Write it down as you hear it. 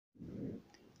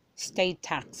State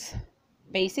tax.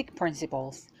 Basic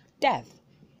principles. Death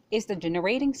is the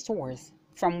generating source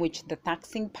from which the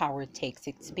taxing power takes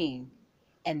its being,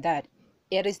 and that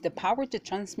it is the power to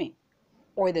transmit,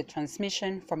 or the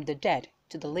transmission from the dead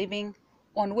to the living,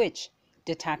 on which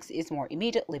the tax is more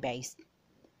immediately based.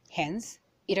 Hence,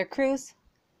 it accrues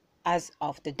as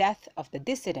of the death of the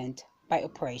decedent by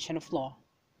operation of law.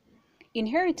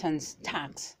 Inheritance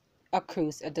tax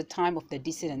accrues at the time of the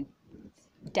decedent's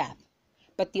death,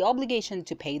 but the obligation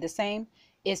to pay the same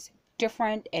is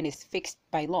different and is fixed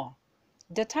by law.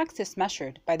 The tax is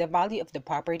measured by the value of the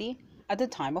property at the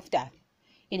time of death.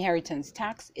 Inheritance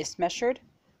tax is measured,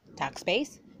 tax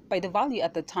base, by the value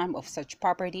at the time of such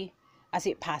property as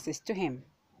it passes to him.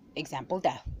 Example,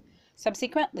 death.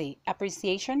 Subsequently,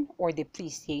 appreciation or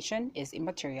depreciation is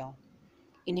immaterial.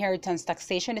 Inheritance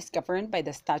taxation is governed by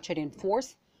the statute in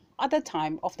force at the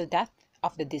time of the death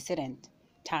of the decedent.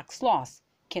 Tax laws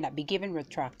cannot be given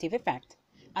retroactive effect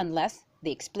unless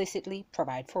they explicitly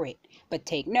provide for it. But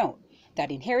take note that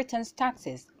inheritance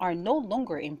taxes are no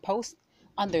longer imposed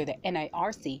under the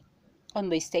NIRC on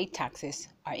which state taxes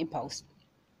are imposed.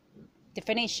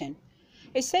 Definition: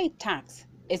 estate tax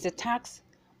is a tax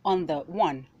on the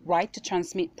 1. Right to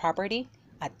transmit property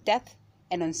at death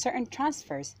and on certain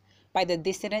transfers by the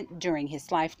decedent during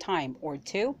his lifetime, or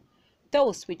 2.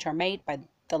 Those which are made by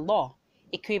the law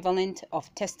equivalent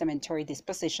of testamentary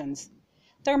dispositions.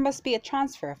 There must be a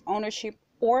transfer of ownership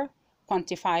or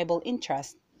quantifiable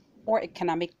interest or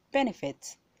economic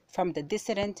benefits from the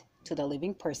decedent to the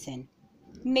living person.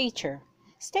 Nature: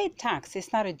 state tax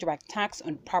is not a direct tax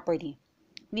on property,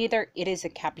 neither it is a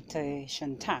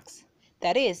capitation tax.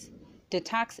 That is, the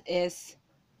tax is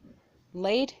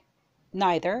laid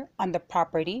neither on the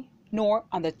property nor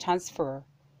on the transferor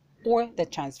or the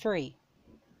transferee.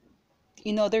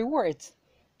 In other words,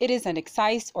 it is an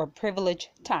excise or privilege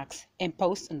tax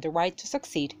imposed on the right to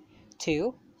succeed,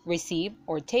 to receive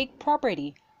or take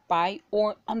property by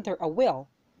or under a will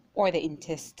or the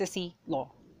intestacy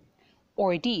law,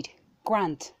 or deed,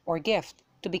 grant, or gift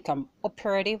to become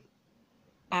operative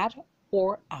at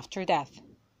or after death.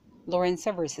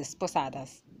 Lorenza versus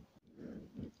Posadas.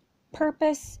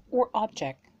 Purpose or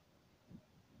object.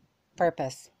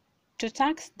 Purpose: to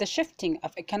tax the shifting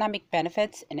of economic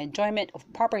benefits and enjoyment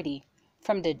of property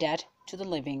from the dead to the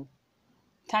living.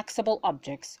 Taxable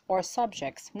objects or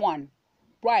subjects: 1.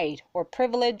 Right or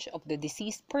privilege of the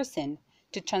deceased person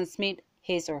to transmit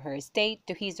his or her estate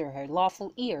to his or her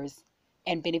lawful heirs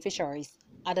and beneficiaries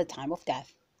at the time of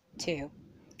death. 2.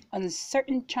 On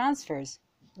certain transfers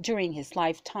during his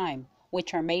lifetime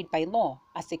which are made by law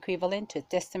as equivalent to a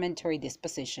testamentary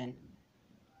disposition.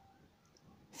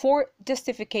 4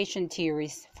 justification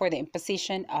theories for the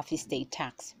imposition of estate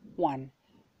tax. 1.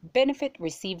 Benefit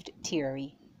received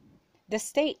theory. The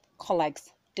state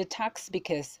collects the tax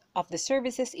because of the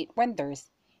services it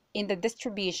renders in the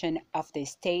distribution of the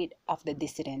estate of the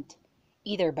decedent,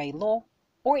 either by law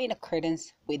or in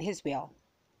accordance with his will.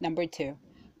 2.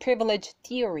 Privilege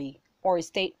theory or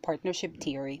estate partnership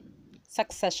theory.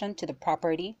 Succession to the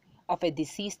property of a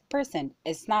deceased person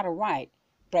is not a right,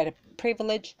 but a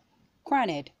privilege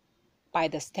granted by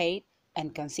the state,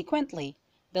 and consequently,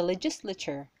 the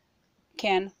legislature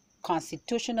can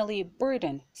constitutionally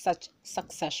burden such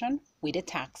succession with a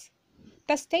tax.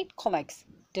 The state collects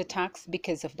the tax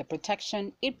because of the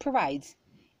protection it provides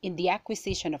in the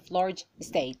acquisition of large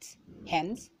estates.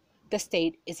 Hence, the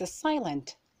state is a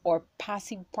silent or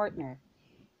passive partner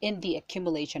in the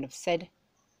accumulation of said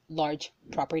large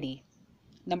property.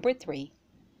 3.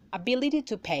 Ability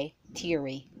to pay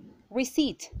theory.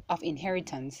 Receipt of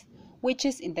inheritance, which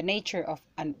is in the nature of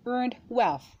unearned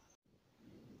wealth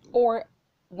or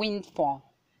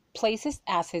windfall, places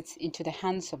assets into the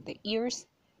hands of the heirs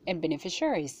and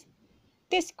beneficiaries.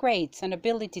 This creates an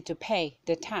ability to pay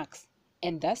the tax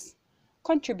and thus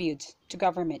contributes to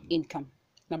government income.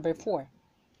 4.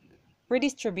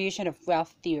 Redistribution of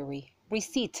wealth theory.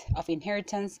 Receipt of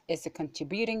inheritance is a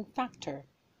contributing factor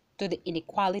to the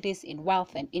inequalities in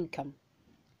wealth and income.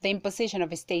 The imposition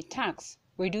of estate tax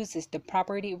reduces the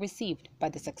property received by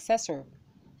the successor,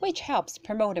 which helps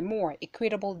promote a more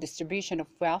equitable distribution of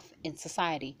wealth in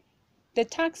society. The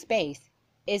tax base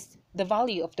is the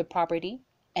value of the property,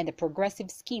 and the progressive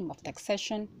scheme of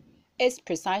taxation is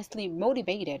precisely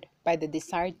motivated by the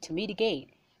desire to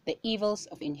mitigate the evils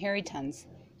of inheritance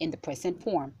in the present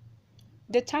form.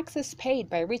 The taxes paid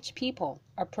by rich people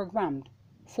are programmed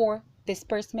for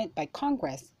disbursement by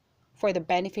Congress for the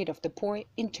benefit of the poor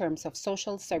in terms of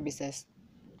social services,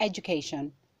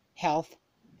 education, health,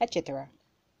 etc.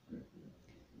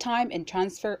 Time and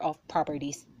transfer of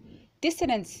properties.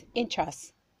 Decedent's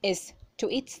interest is to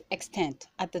its extent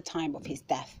at the time of his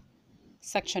death.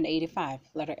 Section 85,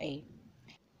 letter A.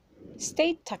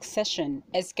 State taxation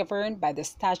is governed by the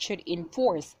statute in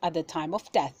force at the time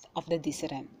of death of the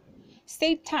decedent.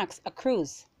 State tax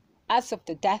accrues as of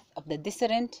the death of the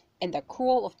decedent, and the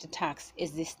accrual of the tax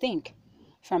is distinct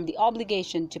from the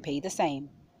obligation to pay the same.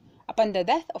 Upon the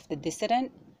death of the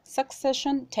decedent,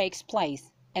 succession takes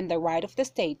place, and the right of the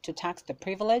state to tax the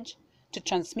privilege to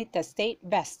transmit the estate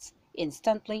vests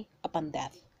instantly upon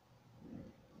death.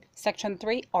 Section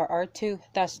 3, RR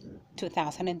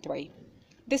 2-2003.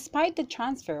 Despite the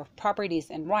transfer of properties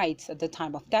and rights at the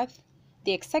time of death,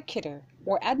 the executor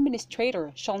or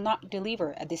administrator shall not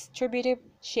deliver a distributive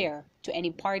share to any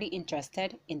party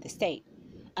interested in the estate,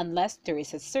 unless there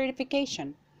is a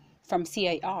certification from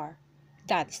CIR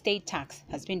that state tax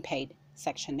has been paid.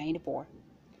 Section 94.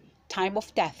 Time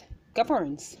of death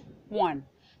governs 1.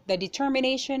 The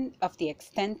determination of the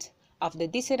extent of the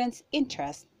decedent's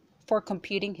interest for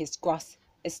computing his gross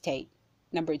estate.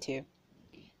 Number 2.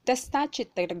 The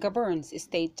statute that governs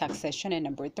estate taxation, and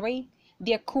number 3,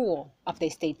 the accrual of the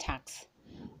estate tax.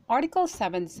 Article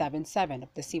 777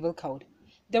 of the Civil Code.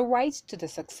 The rights to the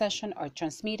succession are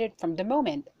transmitted from the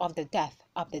moment of the death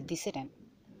of the decedent.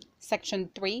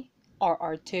 Section 3,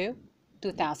 RR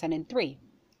 2-2003.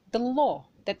 The law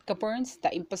that governs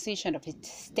the imposition of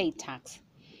estate tax.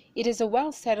 It is a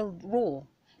well-settled rule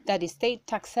that estate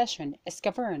taxation is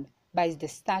governed by the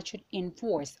statute in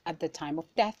force at the time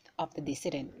of death of the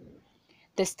decedent.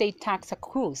 The state tax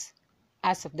accrues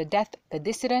as of the death of the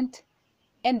decedent,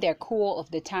 and the accrual of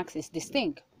the tax is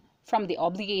distinct from the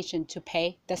obligation to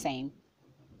pay the same.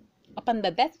 Upon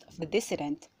the death of the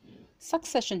decedent,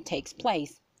 succession takes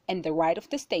place, and the right of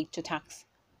the state to tax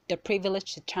the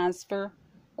privilege to transfer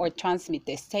or transmit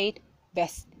the estate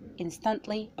vests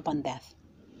instantly upon death.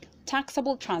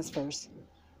 Taxable transfers.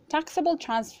 Taxable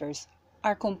transfers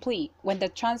are complete when the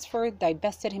transferor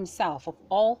divested himself of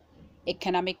all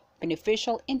economic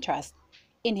beneficial interest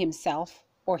in himself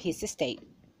or his estate.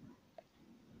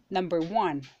 Number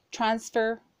 1.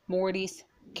 Transfer mortis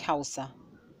causa.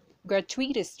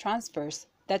 Gratuitous transfers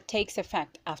that takes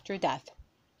effect after death,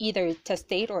 either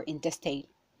testate or intestate.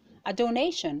 A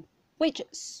donation which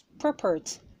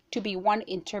purports to be one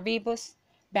inter vivos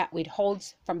but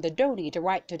withholds from the donee the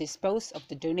right to dispose of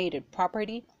the donated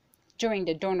property during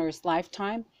the donor's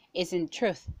lifetime is in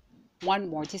truth one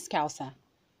mortis causa.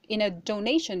 In a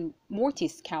donation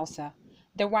mortis causa,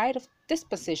 the right of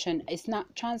disposition is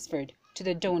not transferred to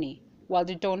the donee while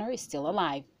the donor is still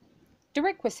alive. The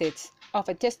requisites of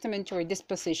a testamentary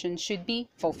disposition should be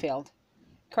fulfilled.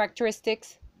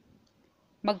 Characteristics: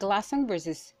 Maglasang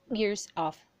versus Years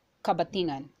of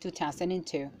Kabatingan,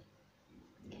 2002.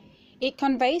 It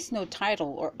conveys no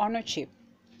title or ownership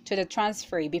to the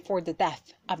transferee before the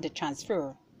death of the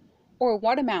transferor, or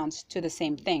what amounts to the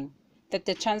same thing, that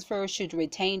the transferor should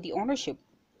retain the ownership,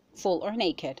 full or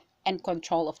naked, and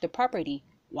control of the property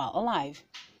while alive.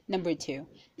 Number 2,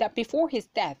 that before his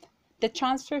death, the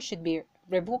transfer should be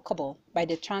revocable by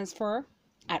the transferor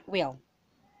at will,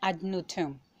 ad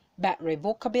nutum, but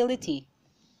revocability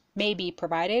may be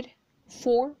provided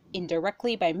for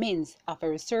indirectly by means of a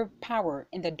reserved power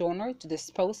in the donor to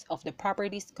dispose of the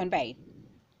properties conveyed.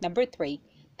 Number 3,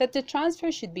 that the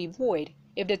transfer should be void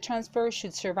if the transfer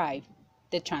should survive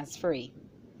the transferee.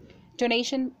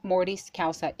 Donation mortis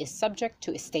causa is subject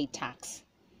to estate tax.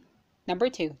 Number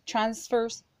 2,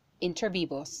 transfers inter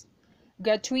vivos.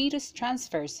 Gratuitous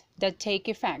transfers that take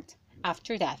effect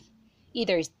after death,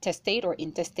 either testate or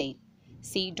intestate.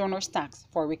 See donor's tax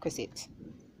for requisites.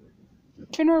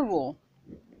 General rule: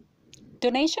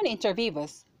 donation inter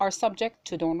vivos are subject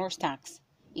to donor's tax.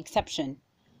 Exception: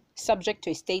 subject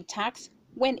to estate tax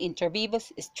when inter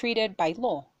vivos is treated by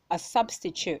law as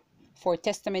substitute for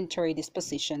testamentary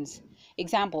dispositions.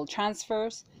 Example: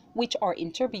 transfers which are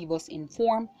inter vivos in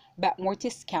form but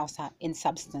mortis causa in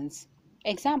substance.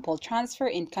 Example: transfer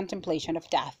in contemplation of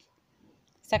death.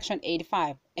 Section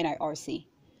 85 NIRC.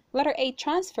 Letter A.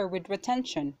 Transfer with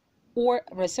retention or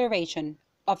reservation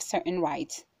of certain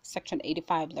rights. Section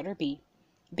 85 letter B.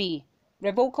 B.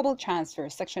 Revocable transfer.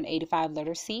 Section 85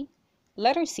 letter C.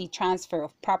 Letter C. Transfer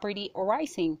of property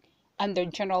arising under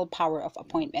general power of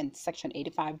appointment. Section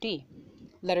 85D.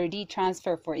 Letter D.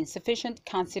 Transfer for insufficient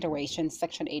consideration.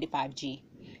 Section 85G.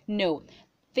 Note: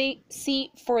 they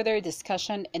see further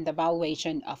discussion in the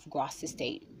valuation of gross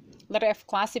estate. Letter F.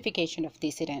 Classification of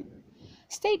decedent.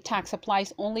 State tax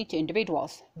applies only to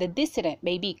individuals. The decedent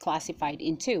may be classified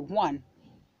into 1.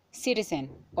 Citizen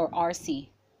or RC,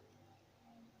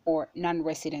 or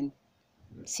non-resident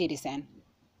citizen.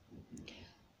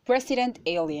 Resident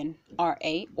alien,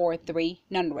 RA, or 3.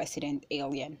 Non-resident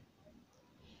alien.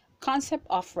 Concept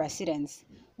of residence.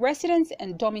 Residence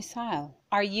and domicile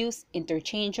are used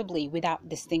interchangeably without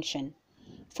distinction.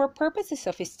 For purposes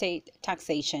of estate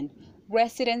taxation,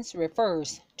 residence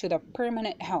refers to the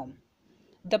permanent home,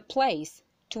 the place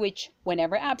to which,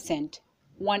 whenever absent,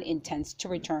 one intends to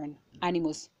return,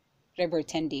 animus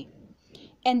revertendi,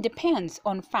 and depends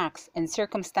on facts and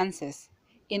circumstances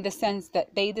in the sense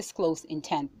that they disclose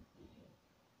intent.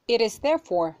 It is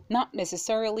therefore not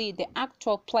necessarily the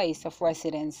actual place of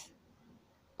residence.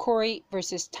 Corey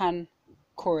versus Tan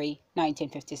Corey,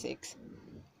 1956.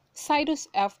 Situs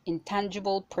of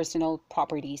intangible personal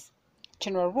properties.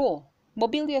 General rule.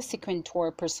 Mobilia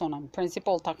sequentur personam.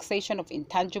 Principal taxation of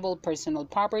intangible personal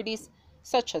properties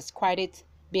such as credits,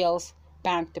 bills,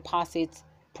 bank deposits,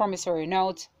 promissory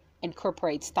notes, and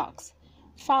corporate stocks.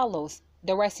 Follows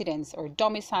the residence or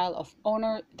domicile of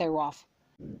owner thereof.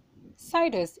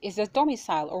 Situs is the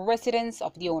domicile or residence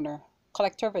of the owner.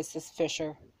 Collector versus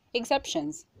Fisher.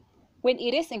 Exceptions. When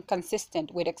it is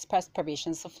inconsistent with express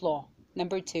provisions of law.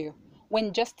 Number 2.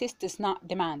 When justice does not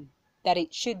demand that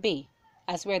it should be,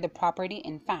 as where the property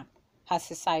in fact has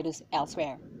a situs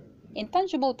elsewhere.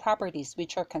 Intangible properties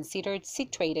which are considered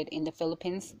situated in the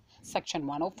Philippines, Section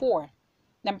 104.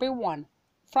 Number 1.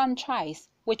 Franchise,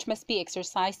 which must be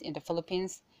exercised in the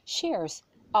Philippines. Shares,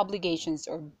 obligations,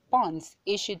 or bonds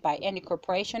issued by any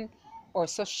corporation or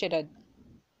sociedad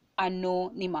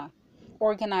anónima,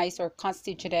 organized or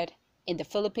constituted in the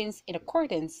Philippines in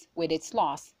accordance with its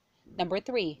laws. Number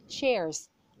 3. Shares,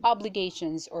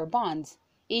 obligations, or bonds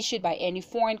issued by any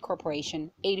foreign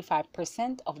corporation,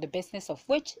 85% of the business of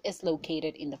which is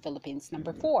located in the Philippines.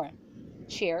 Number 4.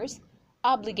 Shares,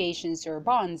 obligations, or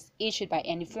bonds issued by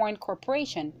any foreign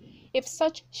corporation if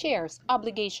such shares,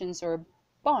 obligations, or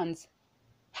bonds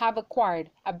have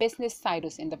acquired a business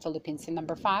situs in the Philippines. And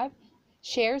number 5,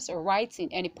 shares or rights in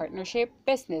any partnership,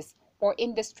 business, or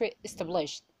industry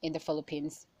established in the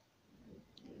Philippines.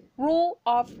 Rule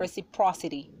of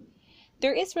reciprocity.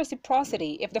 There is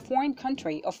reciprocity if the foreign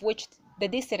country of which the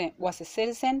decedent was a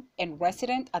citizen and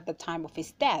resident at the time of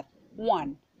his death,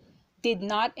 1. Did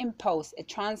not impose a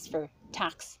transfer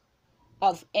tax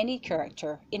of any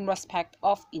character in respect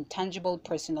of intangible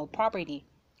personal property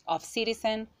of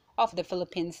citizen of the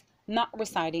Philippines not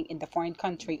residing in the foreign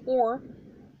country, or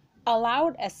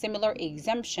allowed a similar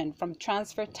exemption from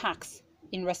transfer tax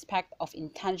in respect of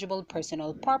intangible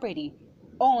personal property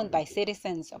owned by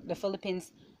citizens of the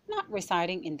Philippines not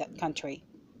residing in that country.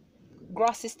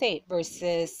 Gross estate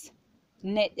versus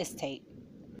net estate.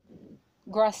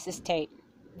 Gross estate.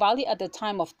 Value at the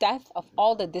time of death of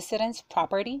all the decedent's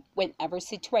property whenever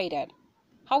situated.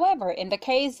 However, in the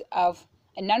case of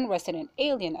a non-resident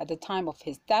alien at the time of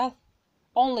his death,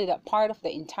 only that part of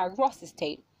the entire gross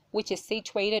estate which is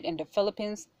situated in the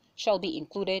Philippines shall be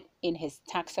included in his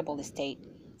taxable estate.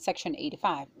 Section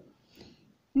 85.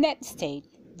 Net estate.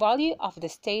 Value of the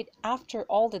estate after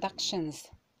all deductions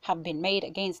have been made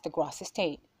against the gross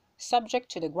estate, subject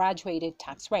to the graduated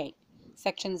tax rate.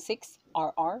 Section 6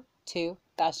 RR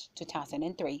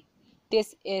 2-2003.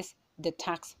 This is the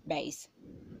tax base.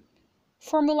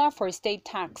 Formula for estate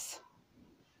tax.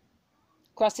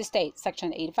 Gross estate,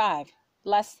 Section 85,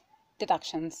 less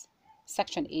deductions,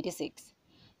 Section 86.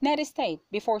 Net estate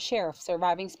before share of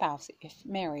surviving spouse if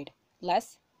married,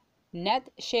 less net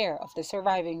share of the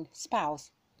surviving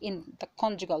spouse in the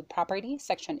conjugal property,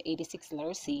 Section 86,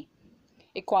 letter C,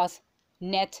 equals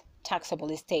net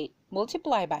taxable estate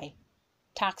multiplied by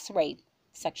tax rate,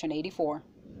 Section 84.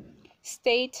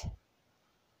 State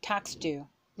tax due,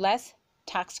 less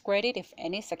tax credit if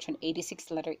any, Section 86,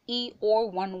 letter E, or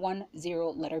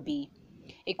 110, letter B,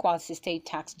 equals state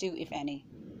tax due if any.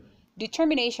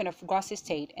 Determination of gross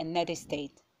estate and net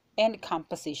estate, and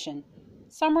composition.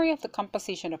 Summary of the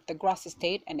composition of the gross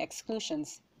estate and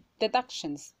exclusions,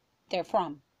 deductions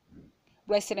therefrom.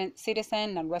 Resident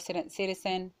citizen, non-resident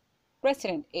citizen,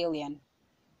 resident alien,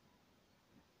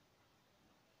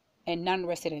 and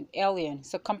non-resident alien.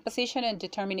 So composition and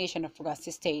determination of gross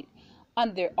estate.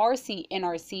 Under RC,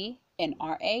 NRC, and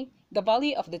RA, the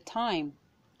value of the time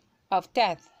of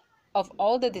death of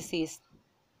all the deceased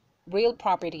real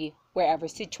property wherever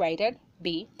situated.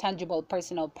 B. Tangible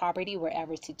personal property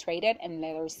wherever situated. And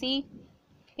letter C.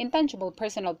 Intangible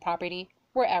personal property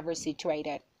wherever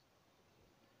situated.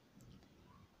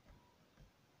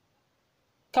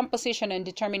 Composition and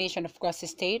determination of gross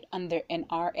estate under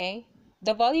NRA.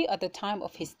 The value at the time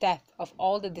of his death of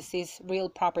all the deceased real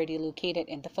property located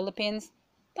in the Philippines,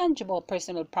 tangible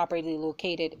personal property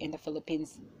located in the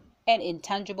Philippines, and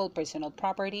intangible personal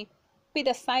property with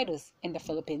a situs in the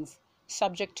Philippines,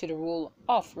 subject to the rule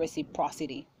of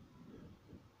reciprocity.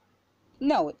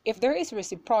 Note, if there is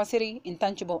reciprocity,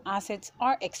 intangible assets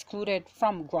are excluded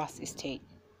from gross estate.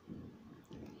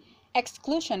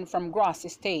 Exclusion from gross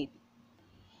estate.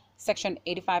 Section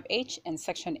 85H and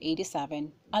Section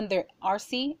 87. Under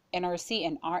RC, NRC,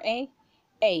 and RA,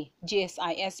 A.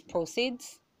 GSIS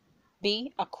proceeds.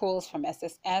 B. Accruals from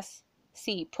SSS.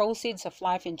 C. Proceeds of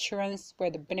life insurance where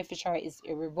the beneficiary is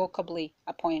irrevocably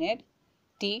appointed.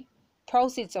 D.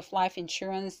 Proceeds of life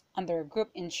insurance under a group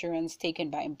insurance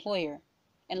taken by employer.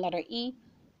 And letter E.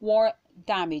 War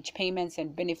damage payments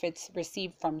and benefits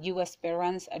received from U.S.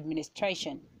 Veterans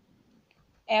Administration.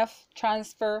 F.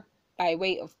 Transfer by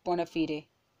way of bona fide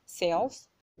sales.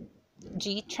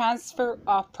 G. Transfer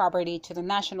of property to the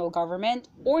national government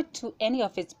or to any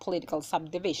of its political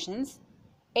subdivisions.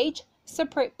 H.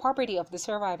 Separate property of the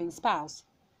surviving spouse.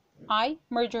 I.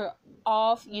 Merger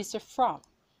of usufruct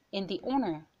in the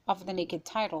owner of the naked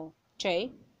title.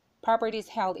 J. Properties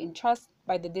held in trust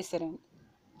by the decedent.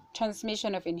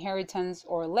 Transmission of inheritance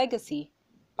or legacy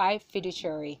by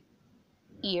fiduciary,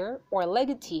 heir or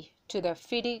legatee to the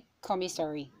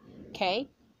fideikommissary. K.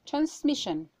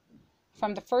 Transmission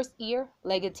from the first heir,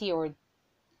 legatee, or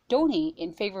donee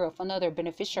in favor of another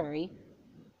beneficiary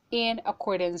in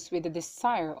accordance with the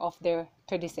desire of their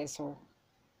predecessor.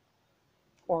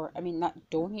 Not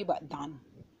donee but don.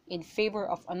 In favor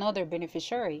of another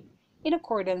beneficiary in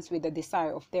accordance with the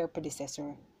desire of their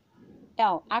predecessor.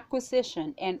 L.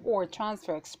 Acquisition and or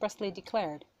transfer expressly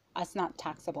declared as not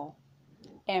taxable.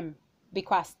 M.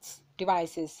 Bequests,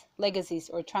 devices, legacies,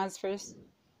 or transfers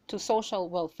to social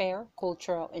welfare,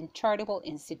 cultural, and charitable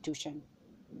institution.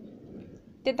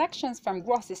 Deductions from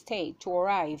gross estate to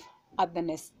arrive at the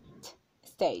net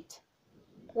estate.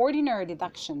 Ordinary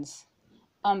deductions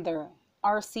under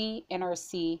RC,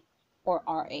 NRC, or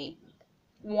RA.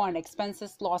 1.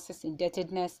 Expenses, losses,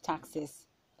 indebtedness, taxes,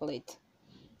 lit.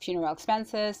 Funeral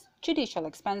expenses, judicial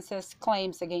expenses,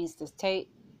 claims against the state,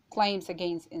 claims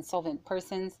against insolvent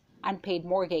persons, unpaid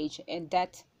mortgage and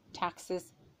debt,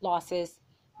 taxes, losses,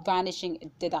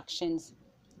 vanishing deductions,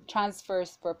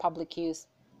 transfers for public use,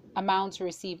 amounts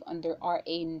received under RA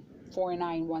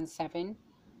 4917,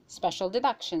 special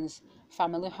deductions,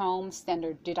 family home,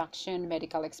 standard deduction,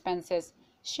 medical expenses,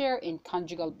 share in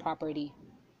conjugal property.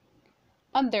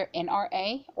 Under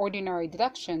NRA, ordinary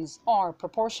deductions are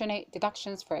proportionate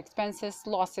deductions for expenses,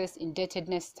 losses,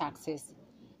 indebtedness, taxes,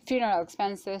 funeral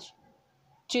expenses,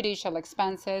 judicial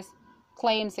expenses,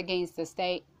 claims against the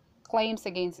state, claims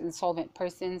against insolvent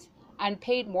persons,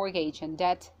 unpaid mortgage and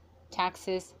debt,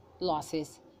 taxes,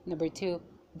 losses. Number 2,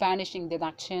 vanishing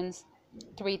deductions.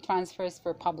 3, transfers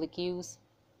for public use.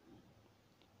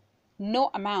 No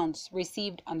amounts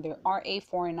received under RA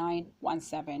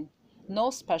 4917.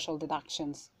 No special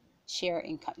deductions. Share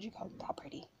in conjugal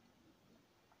property.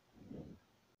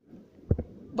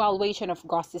 Valuation of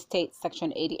gross estate,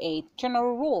 Section 88.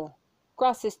 General rule.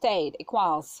 Gross estate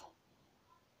equals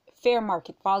fair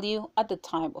market value at the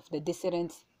time of the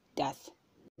decedent's death.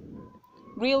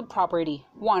 Real property.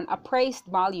 1. Appraised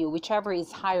value, whichever is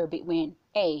higher between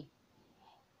A.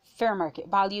 Fair market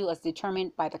value as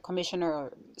determined by the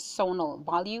commissioner zonal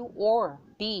value, or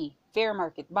B. Fair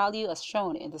market value as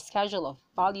shown in the schedule of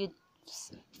values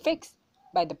fixed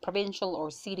by the provincial or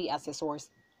city assessors.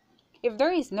 If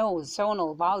there is no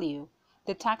zonal value,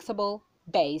 the taxable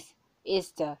base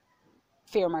is the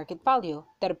fair market value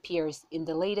that appears in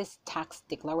the latest tax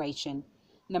declaration.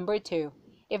 Number 2,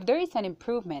 if there is an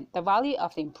improvement, the value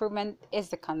of the improvement is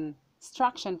the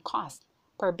construction cost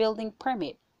per building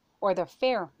permit or the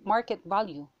fair market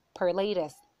value per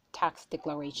latest tax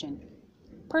declaration.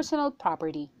 Personal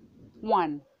property.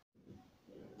 1.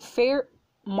 Fair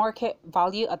market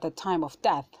value at the time of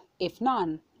death, if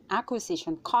none,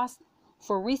 acquisition cost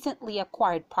for recently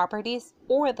acquired properties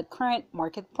or the current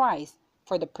market price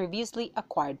for the previously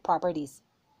acquired properties.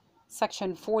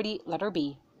 Section 40, letter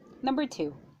B. Number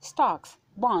 2. Stocks,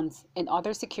 bonds, and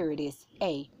other securities.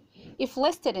 A. If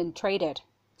listed and traded,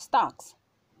 stocks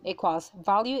equals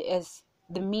value is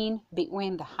the mean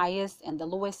between the highest and the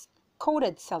lowest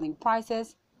quoted selling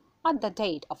prices at the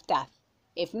date of death,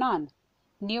 if none,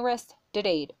 nearest the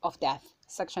date of death.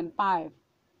 Section 5,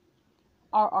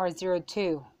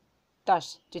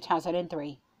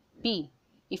 RR02-2003. B.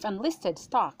 If unlisted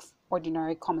stocks,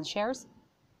 ordinary common shares,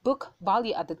 book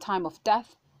value at the time of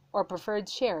death, or preferred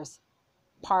shares,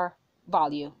 par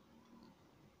value.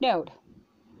 Note: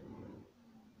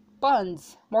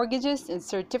 bonds, mortgages, and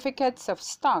certificates of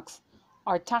stocks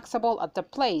are taxable at the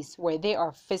place where they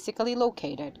are physically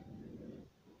located.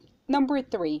 Number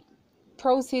 3.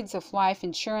 Proceeds of life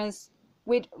insurance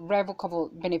with revocable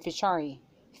beneficiary.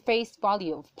 Face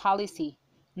value of policy,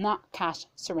 not cash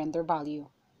surrender value.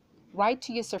 right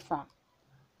to usufruct,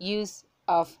 use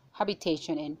of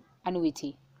habitation, and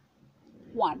annuity.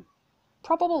 1.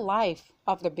 Probable life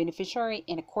of the beneficiary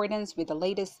in accordance with the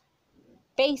latest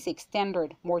basic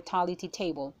standard mortality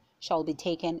table shall be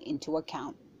taken into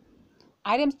account.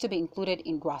 Items to be included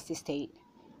in gross estate.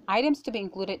 Items to be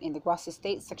included in the gross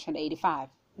estate, Section 85.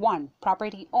 1.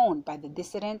 Property owned by the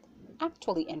decedent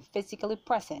actually and physically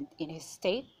present in his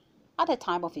estate at the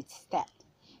time of its death.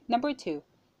 Number 2.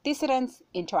 Decedent's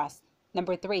interest.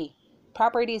 Number 3.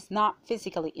 Properties not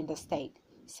physically in the state,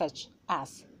 such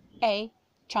as A.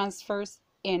 Transfers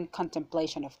in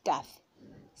contemplation of death.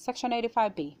 Section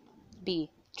 85B.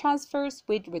 B. Transfers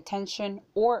with retention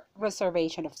or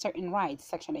reservation of certain rights,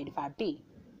 Section 85B.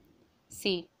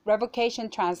 C. Revocation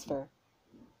transfer,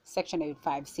 Section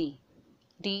 85C.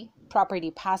 D.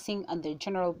 Property passing under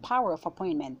general power of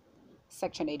appointment,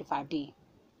 Section 85D.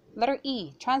 Letter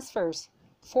E. Transfers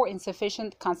for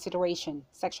insufficient consideration,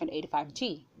 Section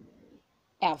 85G.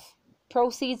 F.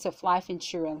 Proceeds of life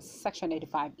insurance, Section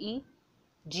 85E.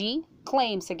 G.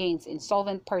 Claims against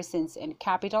insolvent persons and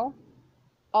capital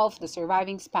of the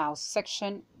surviving spouse,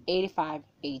 Section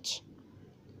 85H.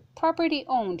 Property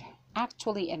owned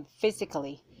actually and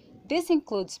physically. This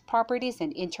includes properties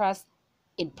and interests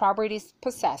in properties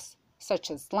possessed,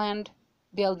 such as land,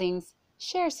 buildings,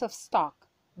 shares of stock,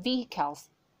 vehicles,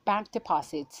 bank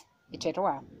deposits,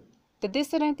 etc. The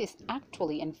decedent is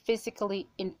actually and physically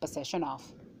in possession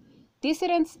of.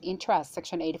 Decedent's interest,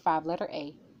 Section 85, letter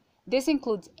A. This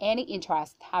includes any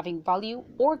interest having value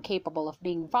or capable of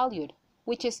being valued,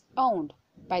 which is owned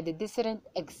by the decedent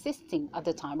existing at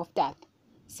the time of death,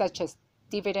 such as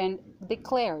dividend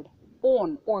declared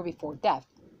on or before death,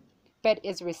 but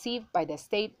is received by the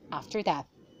estate after death,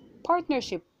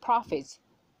 partnership profits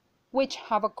which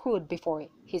have accrued before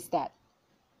his death,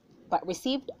 but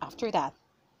received after death.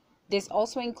 This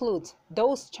also includes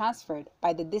those transferred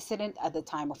by the decedent at the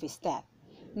time of his death.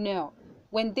 Note,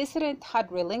 when decedent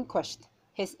had relinquished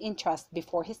his interest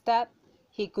before his death,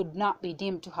 he could not be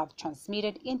deemed to have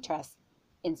transmitted interest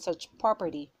in such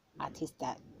property at his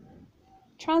death.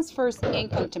 Transfers in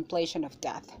contemplation of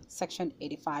death, Section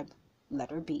 85,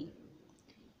 letter B.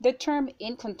 The term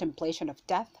in contemplation of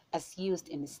death, as used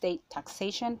in estate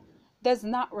taxation, does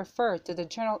not refer to the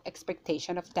general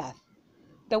expectation of death.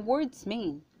 The words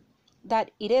mean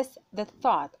that it is the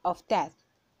thought of death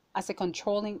as a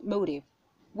controlling motive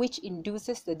which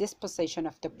induces the disposition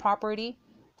of the property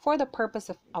for the purpose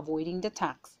of avoiding the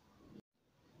tax.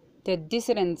 The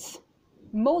decedent's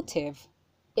motive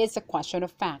is a question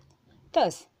of fact.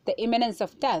 Thus, the imminence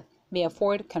of death may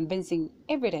afford convincing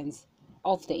evidence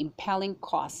of the impelling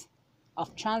cause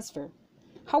of transfer.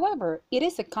 However, it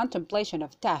is a contemplation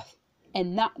of death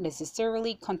and not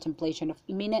necessarily contemplation of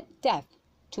imminent death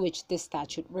to which this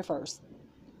statute refers.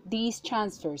 These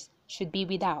transfers should be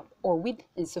without or with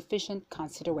insufficient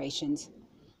considerations.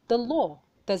 The law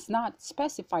does not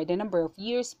specify the number of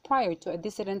years prior to a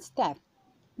decedent's death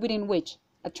within which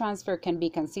a transfer can be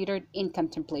considered in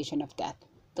contemplation of death.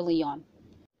 De Leon.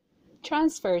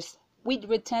 Transfers with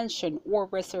retention or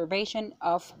reservation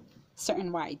of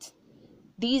certain rights.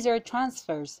 These are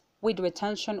transfers with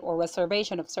retention or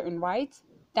reservation of certain rights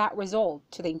that result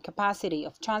to the incapacity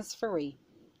of transferee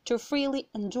to freely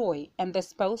enjoy and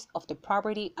dispose of the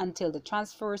property until the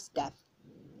transferor's death,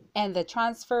 and the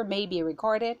transfer may be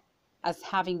regarded as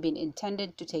having been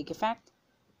intended to take effect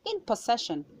in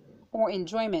possession or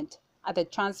enjoyment at the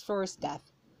transferor's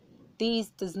death. These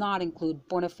does not include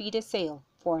bona fide sale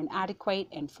for an adequate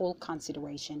and full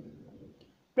consideration.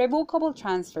 Revocable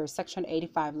transfer, Section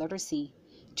 85, letter C.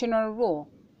 General rule.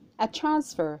 A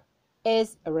transfer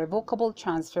is a revocable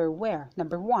transfer where,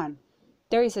 number 1,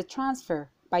 there is a transfer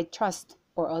by trust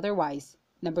or otherwise.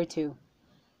 Number 2,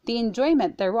 the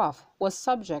enjoyment thereof was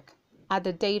subject at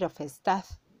the date of his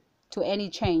death to any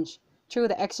change through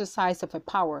the exercise of a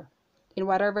power in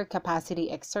whatever capacity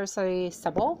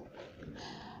exercisable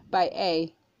by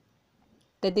A,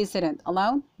 the decedent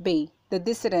alone, B, the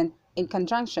decedent in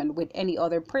conjunction with any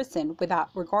other person without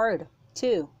regard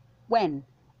to when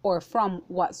or from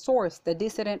what source the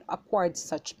decedent acquired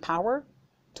such power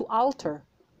to alter,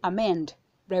 amend,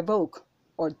 revoke,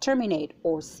 or terminate,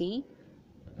 or C,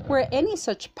 where any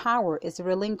such power is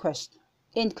relinquished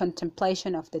in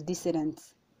contemplation of the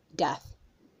decedent's death.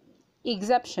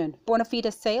 Exception, bona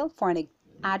fide sale for an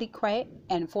adequate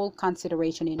and full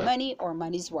consideration in money or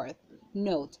money's worth.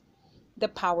 Note, the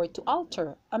power to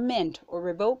alter, amend, or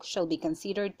revoke shall be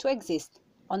considered to exist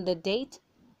on the date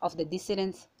of the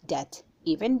decedent's death,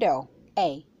 even though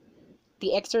A,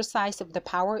 the exercise of the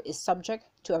power is subject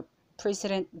to a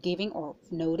precedent giving of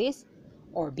notice,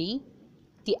 or B,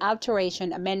 The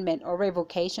alteration, amendment, or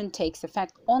revocation takes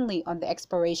effect only on the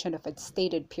expiration of a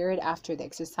stated period after the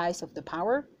exercise of the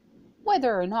power,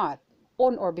 whether or not,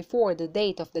 on or before the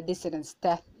date of the decedent's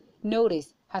death,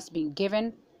 notice has been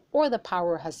given or the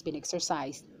power has been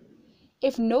exercised.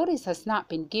 If notice has not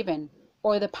been given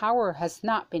or the power has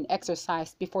not been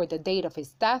exercised before the date of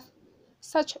his death,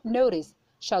 such notice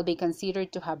shall be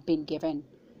considered to have been given,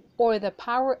 or the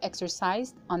power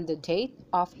exercised on the date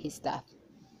of his death.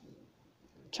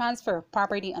 Transfer of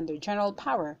property under general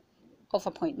power of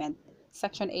appointment.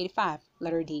 Section 85,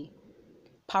 letter D.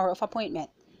 Power of appointment.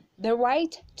 The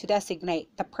right to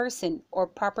designate the person or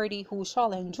property who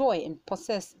shall enjoy and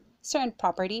possess certain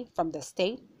property from the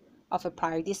state of a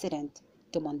prior decedent,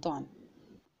 demandant.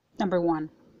 Number 1.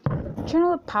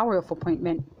 General power of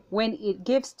appointment, when it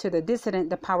gives to the decedent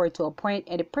the power to appoint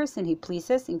any person he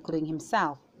pleases, including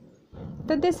himself.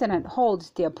 The decedent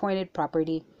holds the appointed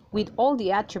property with all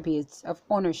the attributes of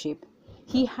ownership.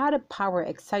 He had a power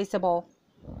exercisable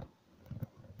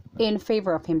in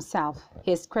favor of himself,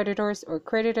 his creditors, or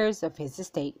creditors of his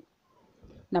estate.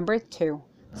 Number 2.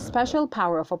 Special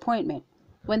power of appointment,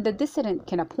 when the decedent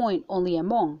can appoint only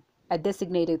among a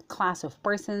designated class of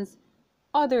persons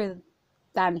other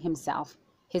than himself,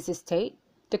 his estate,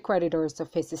 the creditors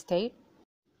of his estate,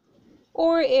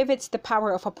 or if it's the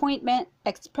power of appointment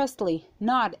expressly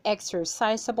not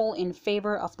exercisable in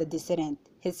favor of the decedent,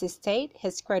 his estate,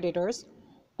 his creditors,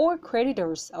 or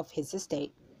creditors of his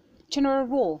estate. General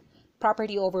rule: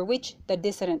 property over which the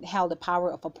decedent held the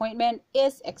power of appointment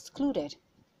is excluded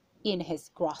in his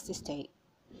gross estate.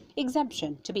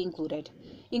 Exemption to be included.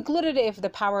 Included if the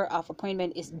power of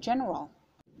appointment is general.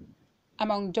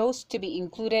 Among those to be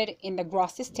included in the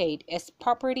gross estate is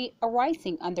property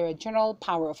arising under a general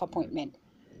power of appointment,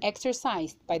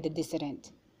 exercised by the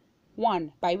decedent.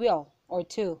 1. By will, or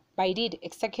 2. By deed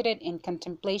executed in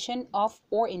contemplation of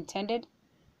or intended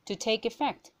to take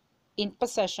effect, in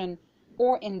possession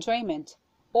or enjoyment,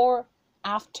 or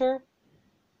after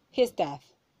his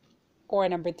death. Or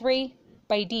number 3.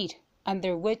 By deed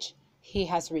under which he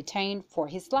has retained for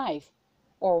his life,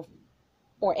 or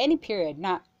any period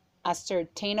not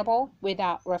ascertainable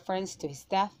without reference to his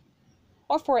death,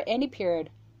 or for any period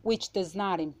which does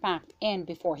not in fact end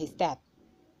before his death.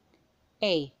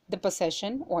 A. The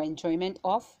possession or enjoyment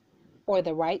of, or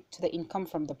the right to the income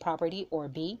from the property, or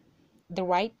B. The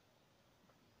right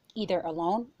either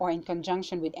alone or in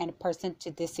conjunction with any person to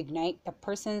designate the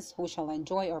persons who shall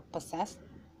enjoy or possess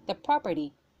the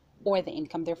property or the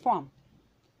income therefrom.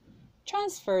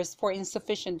 Transfers for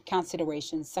insufficient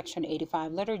consideration. Section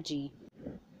 85, letter G.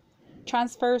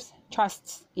 Transfers,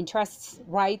 trusts, interests,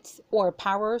 rights, or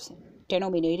powers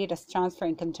denominated as transfer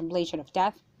in contemplation of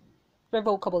death,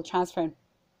 revocable transfer and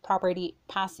property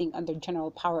passing under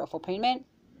general power of appointment,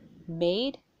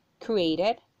 made,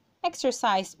 created,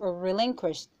 exercised, or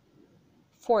relinquished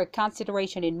for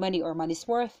consideration in money or money's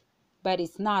worth, but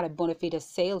is not a bona fide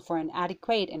sale for an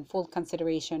adequate and full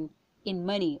consideration in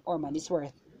money or money's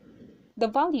worth. The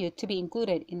value to be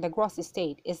included in the gross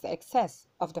estate is the excess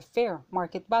of the fair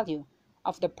market value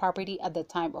of the property at the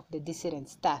time of the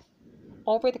decedent's death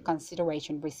over the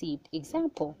consideration received.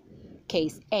 Example,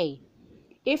 case A.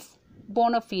 If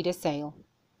bona fide sale,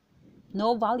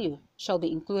 no value shall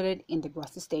be included in the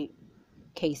gross estate.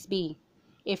 Case B.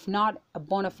 If not a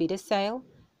bona fide sale,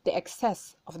 the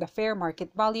excess of the fair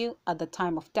market value at the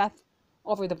time of death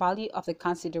over the value of the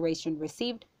consideration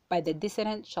received by the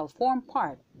decedent shall form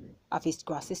part of his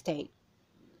gross estate.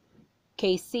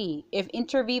 Case C. If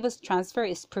inter vivos transfer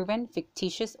is proven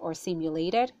fictitious or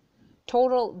simulated,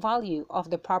 total value of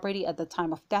the property at the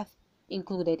time of death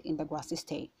included in the gross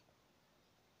estate.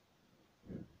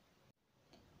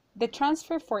 The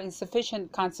transfer for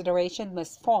insufficient consideration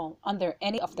must fall under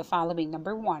any of the following.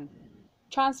 Number 1.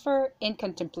 Transfer in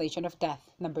contemplation of death.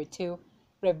 Number 2.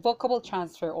 Revocable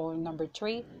transfer, or number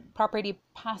 3. Property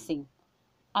passing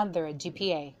under a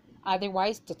GPA.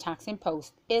 Otherwise, the tax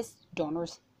imposed is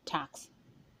donor's tax.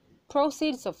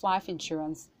 Proceeds of life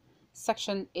insurance.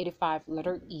 Section 85,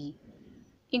 letter E.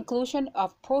 Inclusion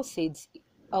of proceeds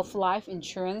of life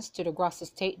insurance to the gross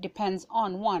estate depends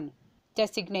on 1.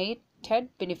 Designated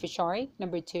beneficiary.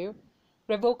 Number 2.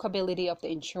 Revocability of the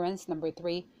insurance. Number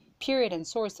 3. Period and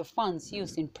source of funds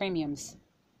used in premiums.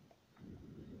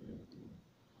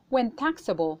 When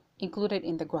taxable, included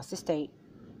in the gross estate.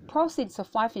 Proceeds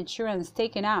of life insurance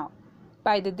taken out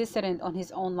by the decedent on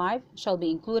his own life shall be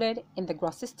included in the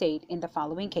gross estate in the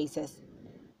following cases.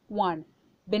 1.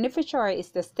 Beneficiary is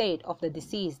the estate of the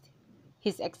deceased,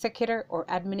 his executor or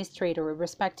administrator,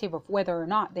 irrespective of whether or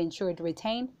not the insured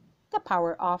retained the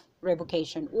power of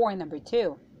revocation. Or number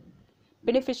 2.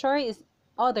 Beneficiary is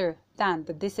other than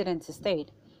the decedent's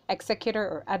estate, executor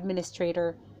or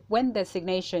administrator, when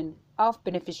designation of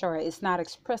beneficiary is not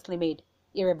expressly made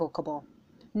irrevocable.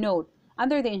 Note,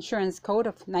 under the Insurance Code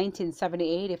of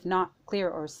 1978, if not clear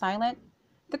or silent,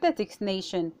 the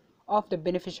designation of the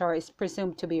beneficiary is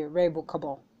presumed to be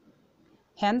revocable,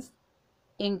 hence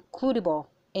includable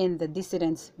in the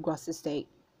decedent's gross estate.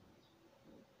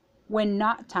 When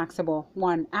not taxable,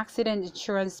 1. Accident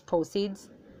insurance proceeds,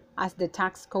 as the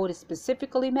tax code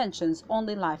specifically mentions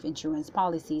only life insurance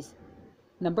policies.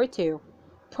 Number 2.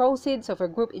 Proceeds of a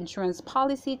group insurance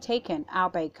policy taken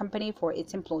out by a company for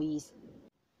its employees.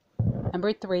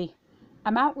 Number 3.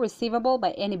 Amount receivable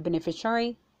by any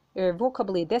beneficiary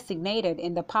irrevocably designated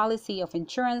in the policy of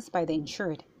insurance by the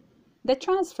insured. The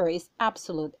transfer is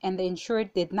absolute and the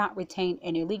insured did not retain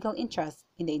any legal interest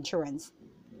in the insurance.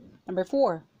 Number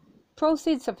 4.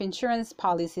 Proceeds of insurance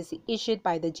policies issued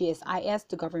by the GSIS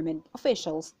to government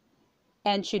officials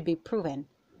and should be proven.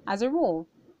 As a rule,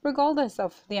 regardless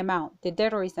of the amount the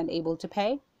debtor is unable to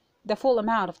pay, the full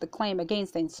amount of the claim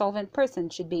against the insolvent person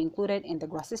should be included in the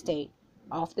gross estate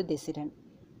of the decedent.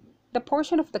 The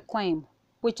portion of the claim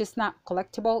which is not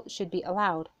collectible should be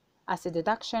allowed as a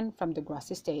deduction from the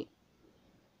gross estate.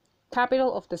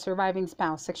 Capital of the surviving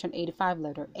spouse, Section 85,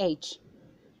 letter H.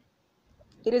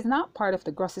 It is not part of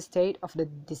the gross estate of the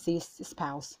deceased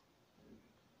spouse.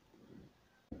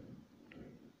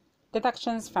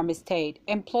 Deductions from estate.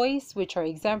 Employees which are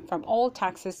exempt from all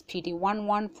taxes, PD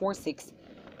 1146.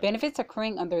 Benefits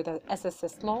accruing under the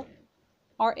SSS law,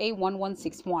 RA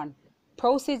 1161.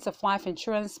 Proceeds of life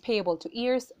insurance payable to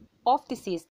heirs of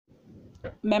deceased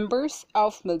members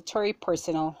of military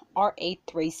personnel, RA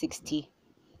 360.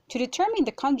 To determine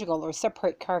the conjugal or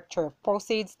separate character of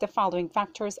proceeds, the following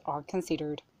factors are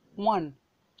considered. 1.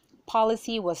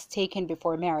 Policy was taken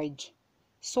before marriage.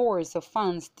 Source of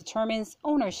funds determines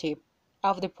ownership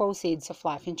of the proceeds of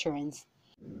life insurance.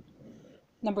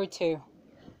 Number 2.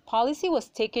 Policy was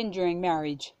taken during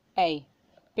marriage. A.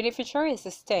 Beneficiary is the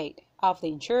estate of the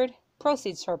insured.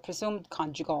 Proceeds are presumed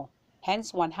conjugal.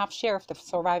 Hence, 1/2 share of the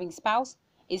surviving spouse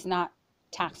is not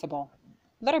taxable.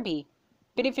 Letter B.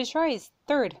 Beneficiary is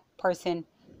third person.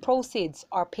 Proceeds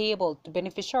are payable to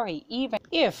beneficiary even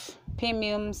if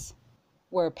premiums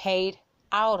were paid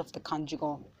out of the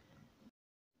conjugal.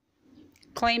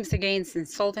 Claims against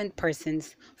insolvent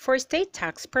persons. For estate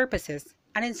tax purposes,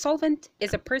 an insolvent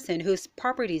is a person whose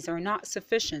properties are not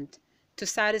sufficient to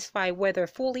satisfy whether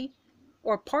fully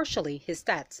or partially his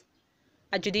debts.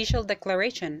 A judicial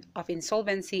declaration of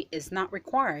insolvency is not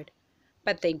required,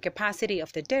 but the incapacity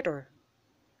of the debtor.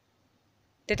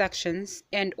 Deductions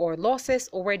and/or losses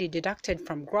already deducted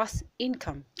from gross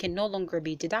income can no longer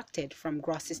be deducted from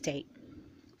gross estate.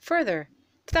 Further,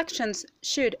 deductions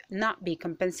should not be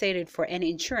compensated for any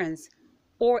insurance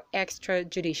or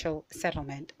extrajudicial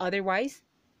settlement. Otherwise,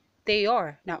 they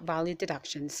are not valid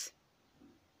deductions.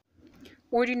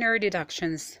 Ordinary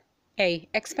deductions. A.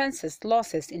 Expenses,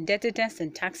 losses, indebtedness,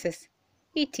 and taxes,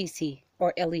 etc.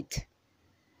 or elite.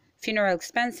 Funeral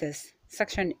expenses,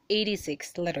 Section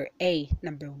 86, letter A,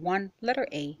 number 1, letter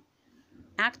A.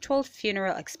 Actual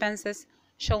funeral expenses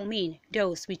shall mean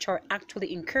those which are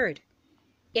actually incurred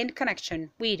in connection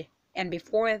with and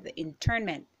before the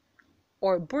interment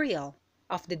or burial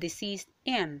of the deceased,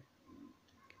 and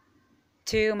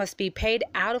 2. Must be paid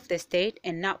out of the estate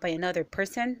and not by another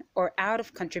person or out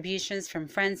of contributions from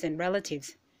friends and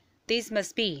relatives. These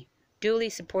must be duly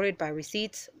supported by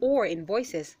receipts or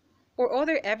invoices or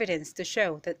other evidence to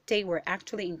show that they were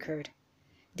actually incurred.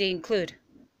 They include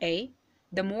A.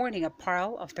 The mourning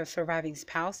apparel of the surviving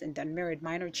spouse and the unmarried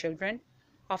minor children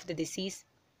of the deceased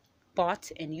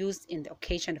bought and used in the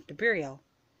occasion of the burial.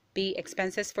 B.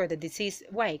 Expenses for the deceased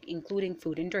wake, including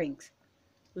food and drinks.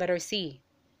 Letter C.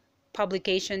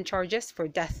 Publication charges for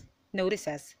death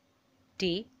notices.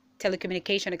 D.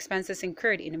 Telecommunication expenses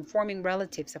incurred in informing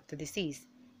relatives of the deceased.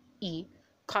 E.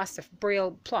 Cost of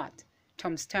burial plot,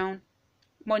 tombstone,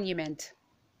 monument,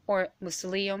 or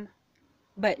mausoleum,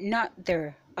 but not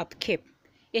their upkeep.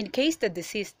 In case the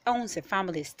deceased owns a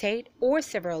family estate or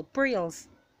several burials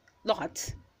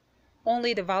lots,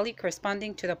 only the value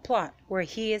corresponding to the plot where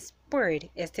he is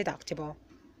buried is deductible.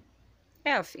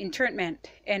 F. Interment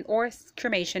and/or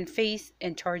cremation fees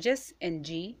and charges, and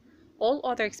G. All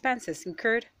other expenses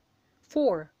incurred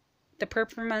for the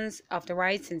performance of the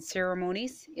rites and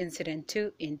ceremonies incident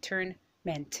to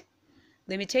interment.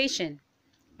 Limitation.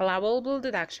 Allowable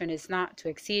deduction is not to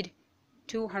exceed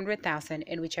 $200,000,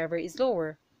 and whichever is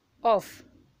lower of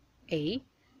A.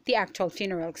 The actual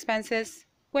funeral expenses,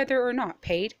 whether or not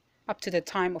paid up to the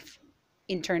time of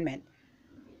interment,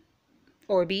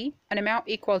 or B. An amount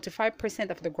equal to 5%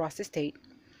 of the gross estate.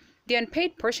 The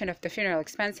unpaid portion of the funeral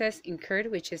expenses incurred,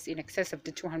 which is in excess of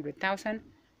the 200,000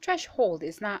 threshold,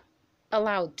 is not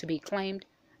allowed to be claimed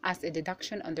as a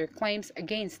deduction under claims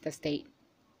against the state.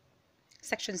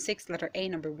 Section 6, letter A,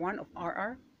 number 1 of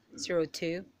RR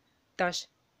 02-200.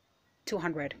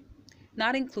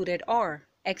 Not included are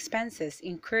expenses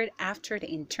incurred after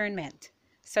the interment,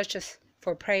 such as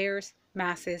for prayers,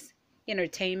 masses,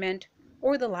 entertainment,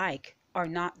 or the like, are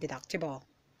not deductible.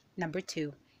 Number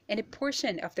 2. Any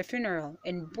portion of the funeral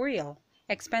and burial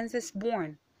expenses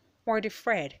borne or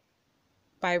defrayed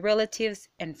by relatives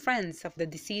and friends of the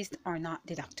deceased are not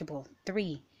deductible.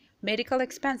 3. Medical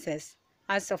expenses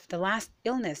as of the last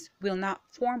illness will not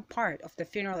form part of the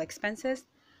funeral expenses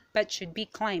but should be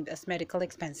claimed as medical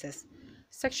expenses.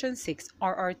 Section 6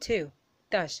 RR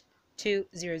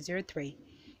 2-2003.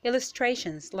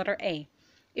 Illustrations. Letter A.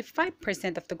 If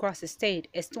 5% of the gross estate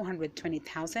is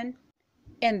 220,000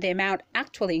 and the amount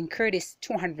actually incurred is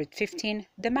 215,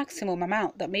 the maximum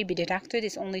amount that may be deducted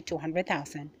is only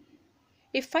 200,000.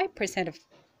 If 5% of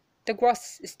the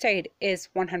gross estate is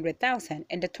 100,000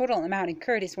 and the total amount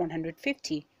incurred is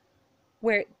 150,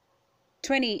 where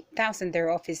 20,000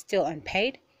 thereof is still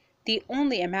unpaid, the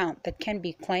only amount that can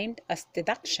be claimed as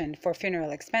deduction for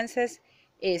funeral expenses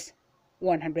is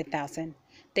 100,000.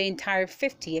 The entire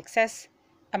 50 excess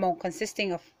amount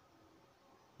consisting of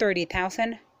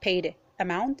 30,000 paid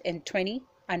amount and 20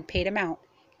 unpaid amount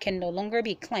can no longer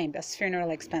be claimed as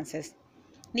funeral expenses.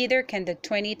 Neither can the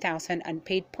 20,000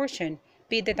 unpaid portion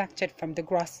be deducted from the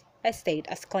gross estate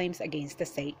as claims against the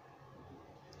state.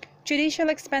 Judicial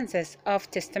expenses of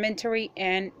testamentary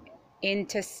and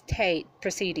intestate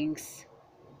proceedings.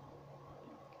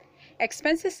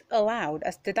 Expenses allowed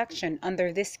as deduction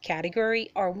under this category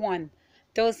are 1.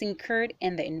 Those incurred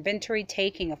in the inventory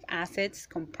taking of assets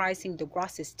comprising the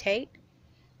gross estate,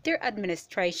 their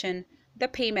administration, the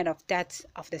payment of debts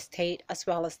of the state, as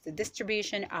well as the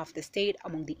distribution of the estate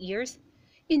among the heirs.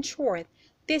 In short,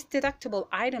 these deductible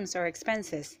items are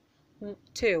expenses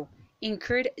 2.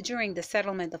 Incurred during the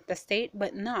settlement of the estate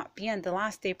but not beyond the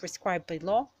last day prescribed by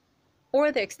law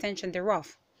or the extension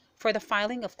thereof. For the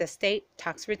filing of the state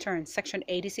tax return, Section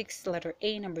 86, letter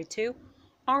A, number 2,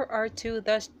 RR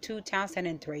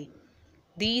 2-2003.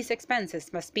 These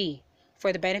expenses must be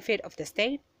for the benefit of the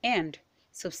state and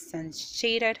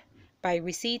substantiated by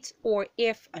receipts, or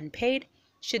if unpaid,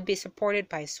 should be supported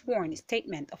by a sworn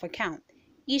statement of account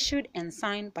issued and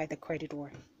signed by the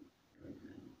creditor.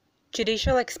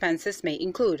 Judicial expenses may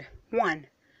include 1.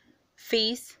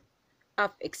 Fees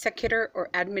of executor or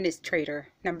administrator.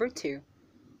 Number 2.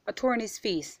 Attorney's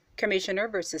fees, Commissioner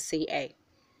versus CA.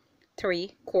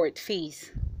 3. Court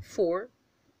fees. 4.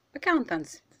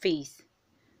 Accountant's fees.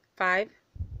 5.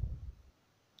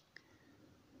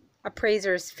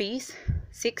 Appraiser's fees.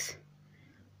 6.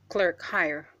 Clerk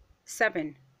hire.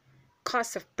 7.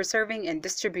 Cost of preserving and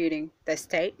distributing the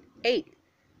estate. 8.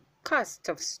 Cost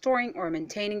of storing or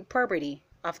maintaining property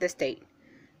of the state.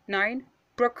 9.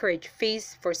 Brokerage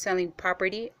fees for selling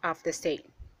property of the state.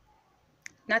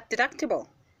 Not deductible.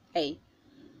 A.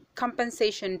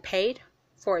 Compensation paid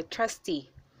for a trustee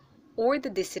or the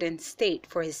decedent's state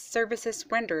for his services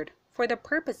rendered for the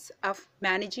purpose of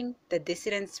managing the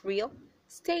decedent's real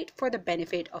estate for the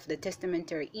benefit of the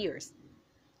testamentary heirs.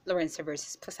 Lorenzo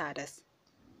versus Posadas.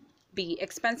 B.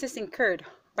 Expenses incurred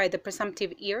by the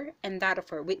presumptive heir and that of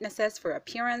her witnesses for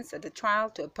appearance at the trial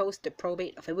to oppose the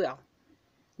probate of a will.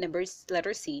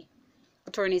 Letter C.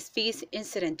 Attorney's fees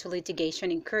incident to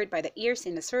litigation incurred by the heirs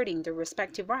in asserting their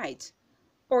respective rights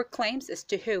or claims as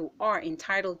to who are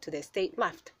entitled to the estate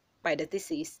left by the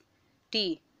deceased.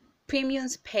 D.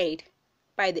 Premiums paid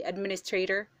by the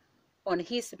administrator on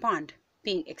his bond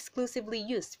being exclusively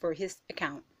used for his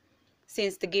account,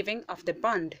 since the giving of the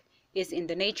bond is in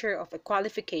the nature of a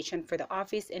qualification for the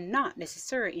office and not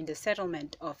necessary in the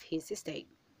settlement of his estate.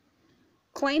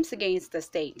 Claims against the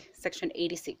state, Section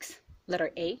 86,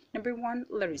 letter A, number 1,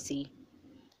 letter C.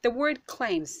 The word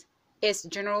claims is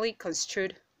generally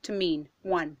construed to mean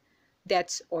 1.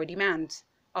 Debts or demands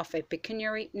of a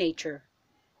pecuniary nature.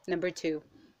 Number 2.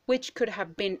 Which could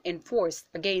have been enforced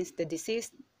against the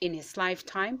deceased in his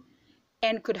lifetime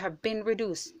and could have been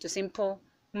reduced to simple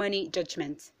money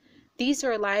judgments. These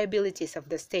are liabilities of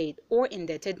the state or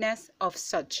indebtedness of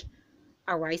such,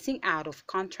 arising out of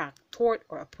contract, tort,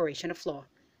 or operation of law.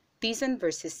 Thiessen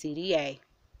versus CDA.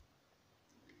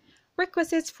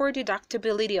 Requisites for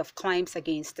deductibility of claims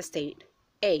against the state.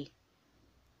 A.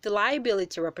 The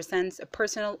liability represents a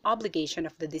personal obligation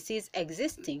of the deceased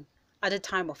existing at the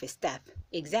time of his death,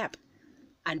 except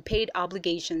unpaid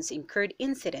obligations incurred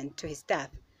incident to his death,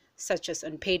 such as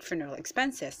unpaid funeral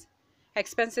expenses,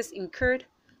 expenses incurred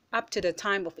up to the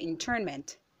time of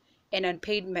internment, and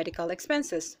unpaid medical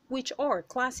expenses, which are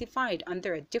classified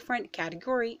under a different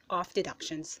category of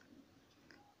deductions.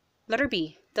 Letter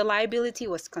B. The liability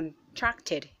was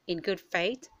contracted in good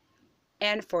faith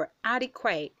and for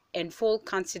adequate and full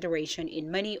consideration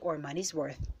in money or money's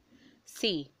worth.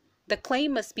 C. The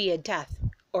claim must be a death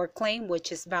or claim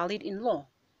which is valid in law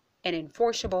and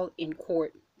enforceable in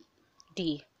court.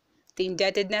 D. The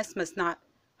indebtedness must not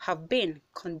have been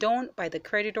condoned by the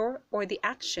creditor, or the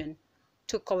action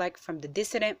to collect from the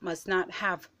decedent must not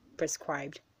have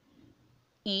prescribed.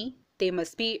 E. They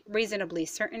must be reasonably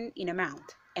certain in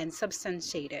amount and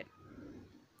substantiated.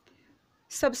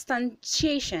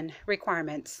 Substantiation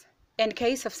requirements. In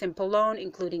case of simple loan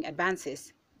including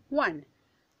advances, 1.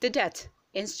 The debt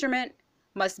instrument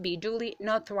must be duly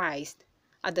notarized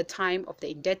at the time of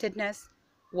the indebtedness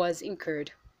was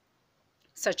incurred,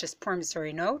 such as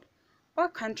promissory note or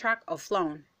contract of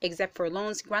loan, except for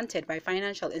loans granted by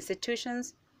financial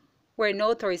institutions where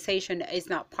notarization is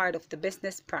not part of the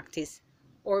business practice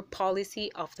or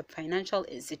policy of the financial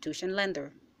institution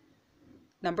lender.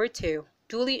 Number 2.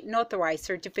 Duly notarized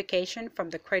certification from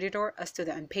the creditor as to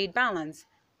the unpaid balance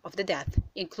of the debt,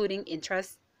 including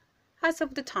interest, as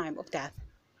of the time of death.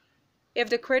 If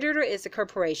the creditor is a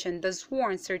corporation, the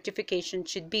sworn certification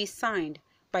should be signed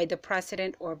by the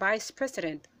president or vice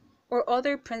president or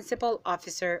other principal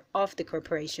officer of the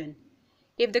corporation.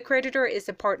 If the creditor is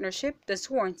a partnership, the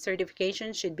sworn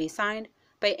certification should be signed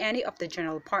by any of the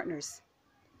general partners.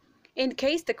 In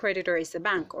case the creditor is a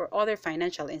bank or other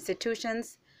financial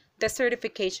institutions, the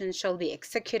certification shall be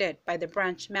executed by the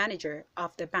branch manager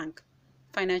of the bank,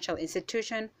 financial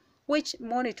institution, which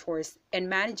monitors and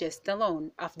manages the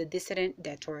loan of the decedent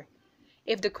debtor.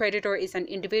 If the creditor is an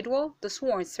individual, the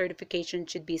sworn certification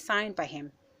should be signed by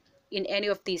him. In any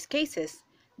of these cases,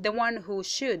 the one who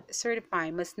should certify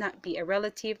must not be a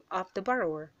relative of the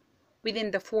borrower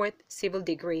within the fourth civil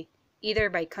degree, either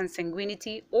by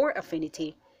consanguinity or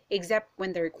affinity, except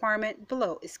when the requirement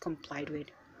below is complied with.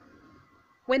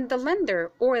 When the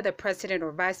lender or the president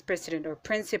or vice president or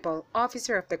principal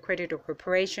officer of the creditor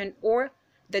corporation or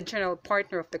the general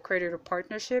partner of the creditor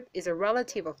partnership is a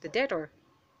relative of the debtor,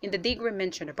 in the degree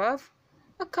mentioned above,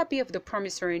 a copy of the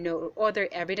promissory note or other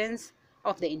evidence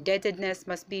of the indebtedness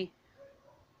must be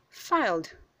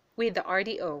filed with the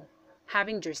RDO,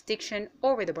 having jurisdiction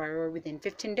over the borrower within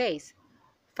 15 days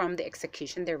from the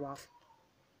execution thereof.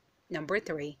 Number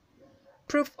 3.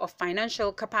 Proof of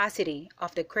financial capacity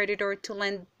of the creditor to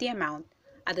lend the amount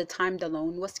at the time the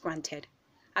loan was granted,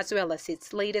 as well as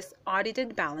its latest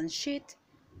audited balance sheet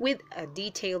with a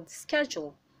detailed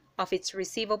schedule of its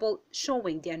receivable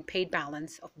showing the unpaid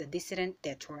balance of the decedent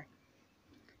debtor.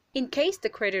 In case the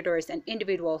creditor is an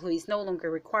individual who is no longer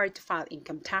required to file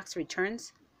income tax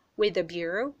returns with the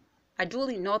Bureau, a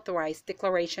duly notarized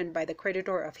declaration by the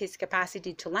creditor of his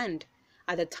capacity to lend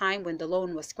at the time when the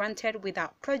loan was granted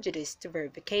without prejudice to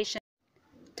verification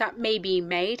that may be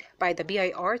made by the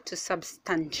BIR to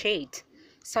substantiate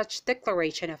such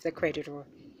declaration of the creditor.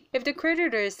 If the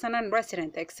creditor is a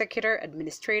non-resident, the executor,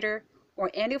 administrator, or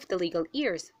any of the legal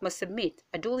heirs must submit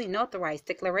a duly notarized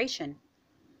declaration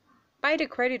by the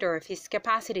creditor of his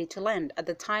capacity to lend at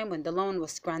the time when the loan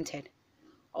was granted,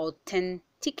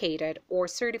 authenticated or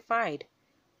certified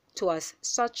to us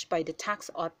such by the tax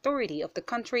authority of the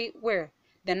country where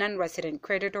the non-resident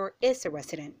creditor is a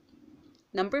resident.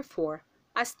 Number 4.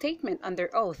 A statement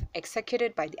under oath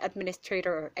executed by the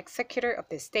administrator or executor of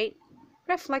the estate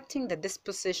reflecting the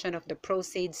disposition of the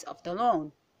proceeds of the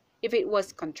loan if it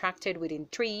was contracted within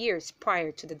 3 years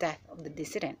prior to the death of the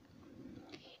decedent.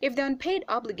 If the unpaid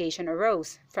obligation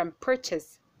arose from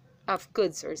purchase of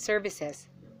goods or services,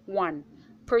 1.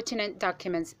 Pertinent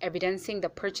documents evidencing the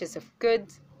purchase of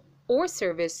goods or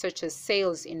service such as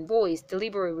sales invoice,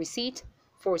 delivery receipt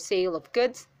for sale of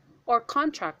goods, or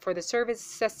contract for the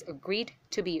services agreed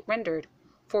to be rendered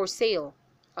for sale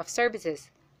of services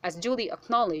as duly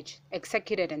acknowledged,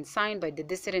 executed, and signed by the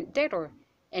decedent debtor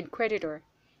and creditor,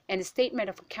 and a statement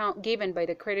of account given by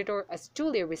the creditor as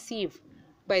duly received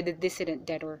by the decedent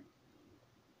debtor.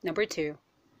 Number 2.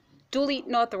 Duly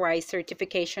notarized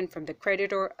certification from the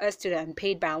creditor as to the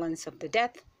unpaid balance of the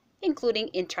debt, including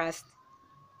interest,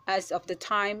 as of the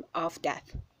time of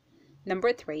death.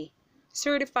 Number 3.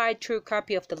 Certified true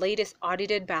copy of the latest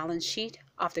audited balance sheet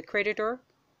of the creditor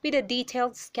with a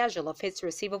detailed schedule of his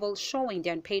receivables showing the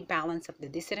unpaid balance of the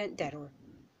decedent debtor.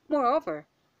 Moreover,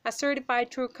 a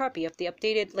certified true copy of the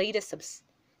updated latest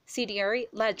subsidiary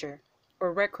ledger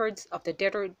or records of the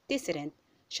debtor decedent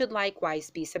should likewise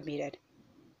be submitted.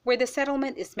 Where the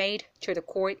settlement is made through the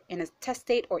court in a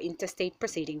testate or intestate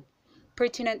proceeding,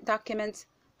 pertinent documents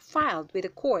filed with the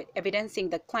court evidencing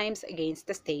the claims against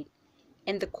the state,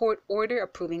 and the court order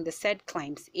approving the said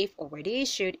claims if already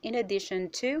issued in addition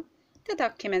to the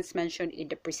documents mentioned in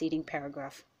the preceding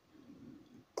paragraph.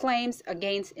 Claims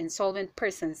against insolvent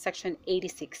persons, Section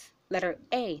 86, letter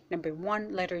A, number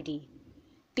 1, letter D.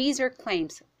 These are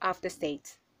claims of the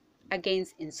states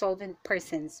against insolvent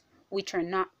persons which are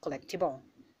not collectible,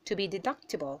 to be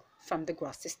deductible from the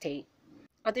gross estate.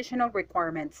 Additional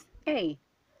requirements. A.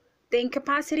 The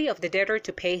incapacity of the debtor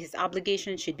to pay his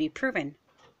obligation should be proven,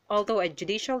 although a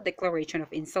judicial declaration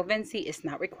of insolvency is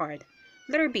not required.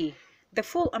 Letter B. The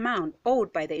full amount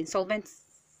owed by the insolvent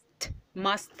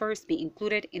must first be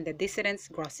included in the decedent's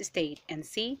gross estate. And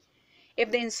C.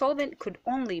 If the insolvent could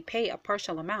only pay a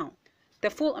partial amount, the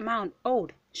full amount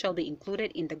owed shall be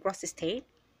included in the gross estate,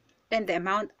 and the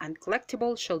amount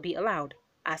uncollectible shall be allowed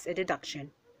as a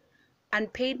deduction.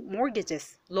 Unpaid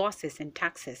mortgages, losses, and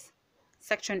taxes.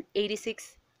 Section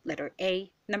 86, letter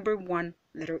A, number 1,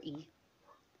 letter E.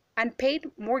 Unpaid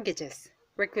mortgages,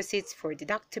 requisites for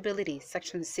deductibility,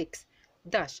 Section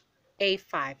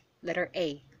 6-A5, letter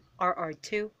A, RR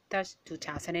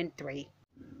 2-2003.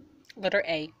 Letter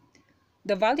A.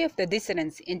 The value of the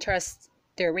decedent's interest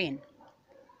therein,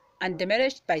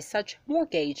 undiminished by such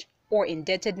mortgage or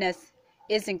indebtedness,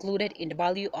 is included in the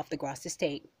value of the gross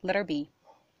estate. Letter B.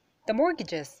 The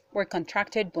mortgages were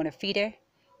contracted bona fide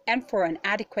and for an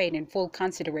adequate and full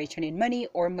consideration in money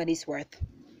or money's worth.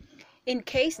 In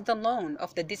case the loan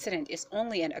of the decedent is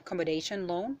only an accommodation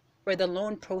loan, where the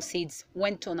loan proceeds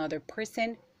went to another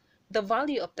person, the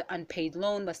value of the unpaid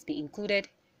loan must be included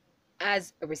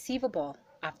as a receivable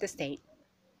of the state.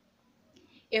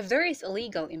 If there is a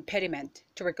legal impediment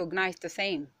to recognize the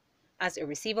same as a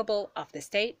receivable of the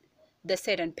state, the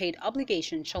said unpaid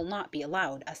obligation shall not be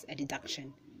allowed as a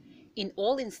deduction. In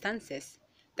all instances,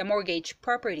 the mortgage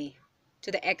property,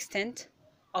 to the extent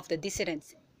of the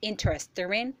decedent's interest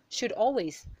therein, should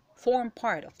always form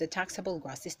part of the taxable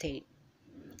gross estate.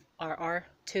 RR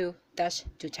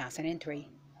 2-2003.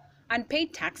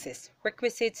 Unpaid taxes,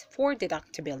 requisites for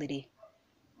deductibility.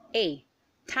 A.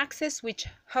 Taxes which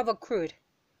have accrued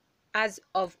as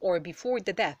of or before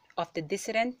the death of the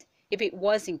decedent, if it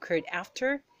was incurred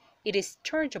after, it is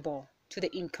chargeable to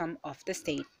the income of the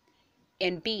state.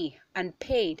 And B.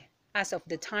 Unpaid as of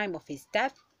the time of his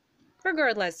death,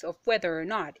 regardless of whether or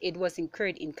not it was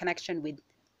incurred in connection with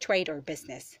trade or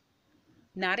business.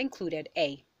 Not included.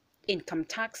 A. Income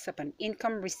tax upon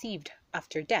income received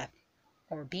after death,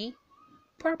 or B.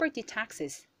 Property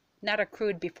taxes not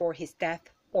accrued before his death,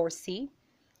 or C.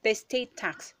 The estate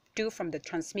tax due from the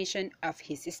transmission of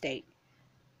his estate.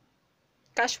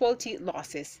 Casualty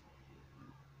losses.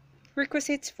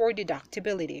 Requisites for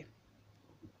deductibility.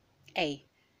 A.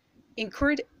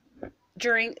 Incurred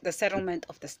during the settlement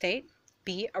of the state.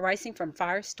 B. Arising from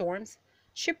fire, storms,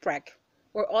 shipwreck,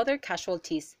 or other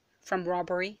casualties from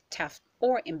robbery, theft,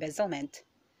 or embezzlement.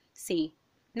 C.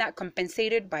 Not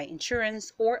compensated by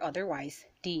insurance or otherwise.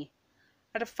 D.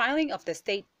 At the filing of the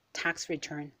state tax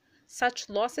return, such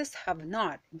losses have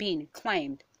not been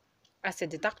claimed as a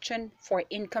deduction for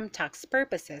income tax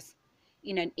purposes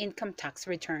in an income tax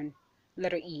return.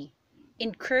 Letter E.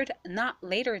 Incurred not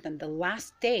later than the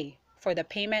last day for the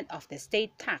payment of the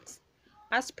state tax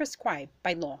as prescribed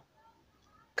by law.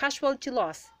 Casualty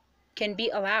loss can be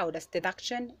allowed as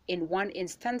deduction in one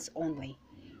instance only,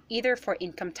 either for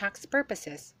income tax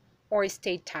purposes or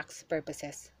estate tax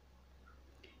purposes.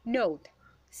 Note: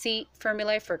 see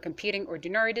formulae for computing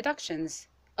ordinary deductions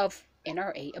of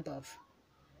NRA above.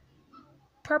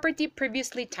 Property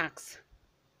previously taxed.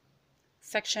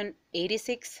 Section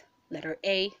 86, letter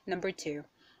A, number 2,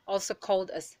 also called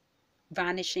as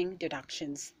vanishing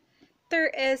deductions. There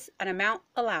is an amount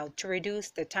allowed to reduce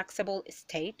the taxable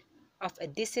estate of a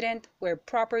decedent where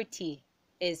property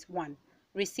is 1.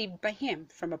 Received by him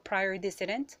from a prior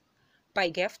decedent, by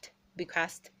gift,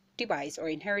 bequest, devise, or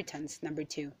inheritance. Number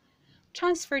 2.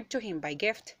 Transferred to him by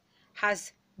gift,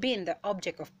 has been the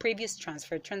object of previous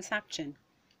transfer transaction.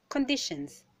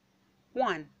 Conditions: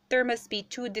 1. There must be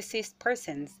 2 deceased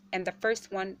persons, and the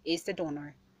first one is the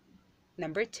donor.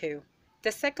 Number 2.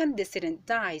 The second decedent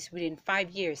dies within 5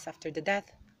 years after the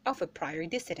death of a prior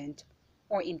decedent,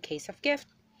 or in case of gift,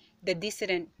 the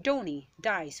decedent donee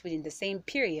dies within the same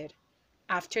period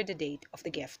after the date of the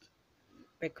gift.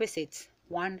 Requisites: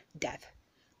 1. Death.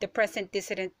 The present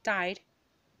decedent died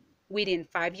within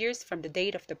 5 years from the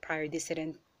date of the prior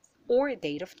decedent or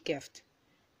date of gift.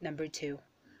 Number 2.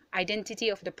 Identity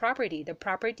of the property. The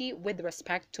property with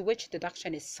respect to which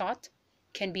deduction is sought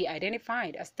can be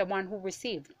identified as the one who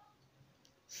received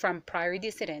from prior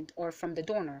decedent or from the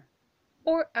donor.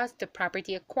 or as the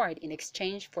property acquired in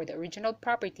exchange for the original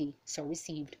property so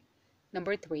received.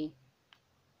 Number 3.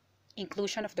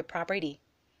 Inclusion of the property.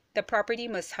 The property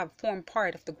must have formed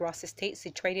part of the gross estate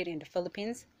situated in the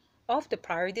Philippines of the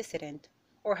prior decedent,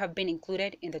 or have been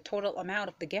included in the total amount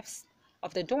of the gifts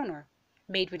of the donor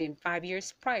made within 5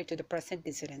 years prior to the present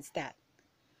decedent's death.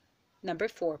 Number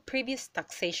 4. Previous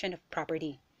taxation of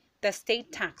property. The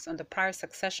estate tax on the prior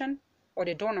succession or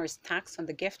the donor's tax on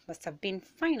the gift must have been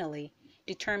finally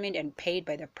determined and paid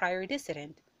by the prior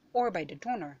decedent or by the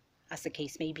donor, as the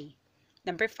case may be.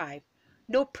 Number 5.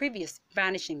 No previous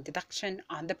vanishing deduction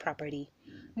on the property.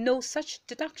 No such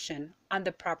deduction on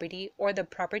the property or the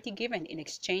property given in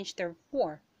exchange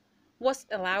therefor was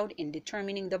allowed in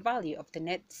determining the value of the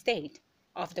net estate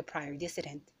of the prior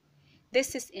decedent.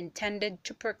 This is intended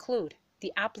to preclude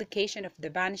the application of the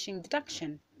vanishing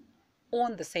deduction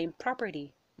on the same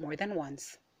property more than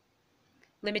once.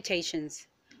 Limitations.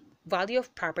 Value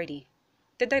of property.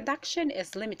 The deduction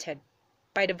is limited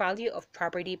by the value of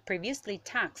property previously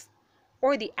taxed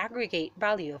or the aggregate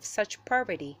value of such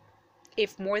property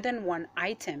if more than one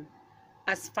item,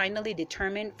 as finally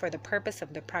determined for the purpose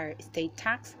of the prior estate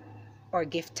tax or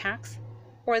gift tax,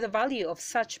 or the value of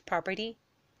such property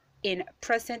in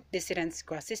present decedent's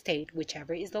gross estate,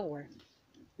 whichever is lower.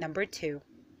 Number 2.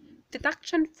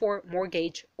 Deduction for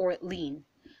mortgage or lien.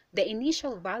 The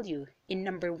initial value in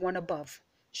number 1 above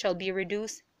shall be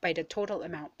reduced by the total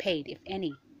amount paid, if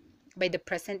any, by the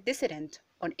present decedent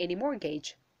on any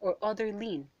mortgage or other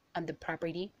lien on the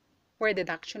property where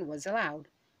deduction was allowed,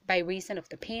 by reason of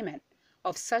the payment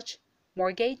of such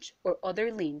mortgage or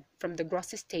other lien from the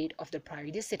gross estate of the prior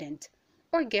decedent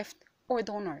or gift or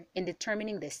donor in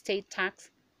determining the estate tax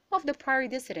of the prior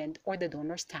decedent or the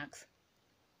donor's tax.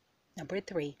 Number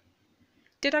 3.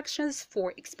 Deductions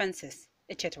for expenses,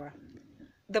 etc.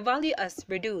 The value as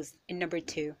reduced in number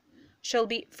 2 shall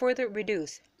be further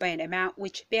reduced by an amount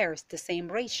which bears the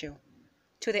same ratio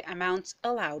to the amounts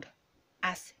allowed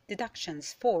as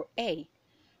deductions for a.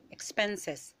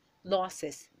 Expenses,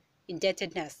 losses,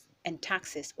 indebtedness, and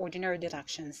taxes, ordinary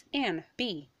deductions, and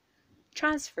b.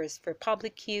 Transfers for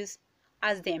public use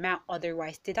as the amount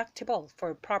otherwise deductible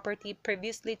for property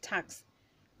previously taxed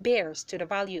bears to the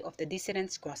value of the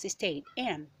decedent's gross estate.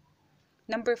 And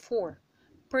number 4.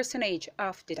 Personage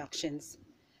of deductions.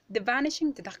 The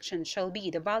vanishing deduction shall be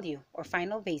the value or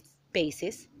final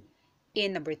basis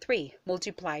in number 3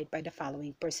 multiplied by the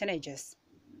following percentages.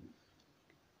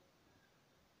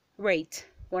 Rate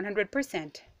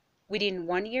 100% within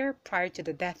 1 year prior to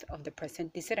the death of the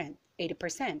present decedent,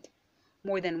 80%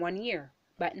 more than 1 year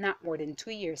but not more than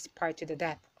 2 years prior to the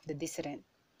death of the decedent,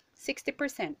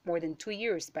 60% more than 2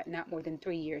 years but not more than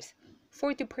 3 years,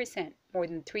 40% more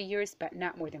than 3 years but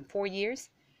not more than 4 years,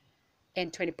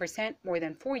 and 20% more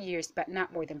than 4 years but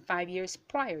not more than 5 years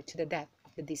prior to the death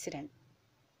of the decedent.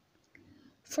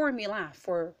 Formula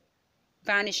for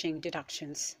vanishing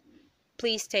deductions.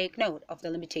 Please take note of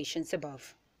the limitations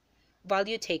above.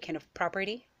 Value taken of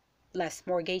property less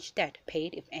mortgage debt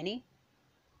paid, if any,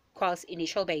 equals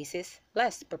initial basis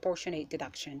less proportionate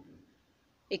deduction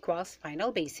equals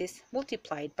final basis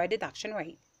multiplied by deduction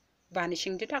rate.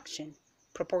 Vanishing deduction,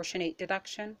 proportionate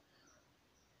deduction,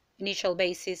 initial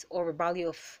basis over value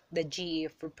of the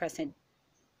GE for present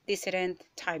decedent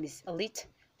times elite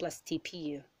plus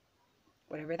TPU,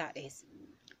 whatever that is.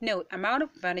 Note, amount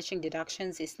of vanishing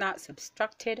deductions is not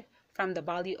subtracted from the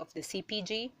value of the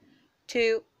CPG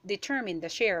to determine the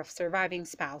share of surviving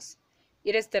spouse.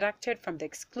 It is deducted from the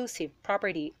exclusive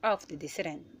property of the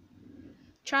decedent.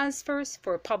 Transfers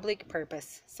for public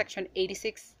purpose. Section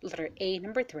 86, letter A,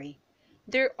 number 3.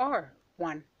 There are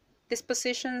 1.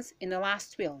 Dispositions in the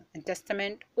last will and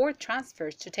testament or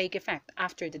transfers to take effect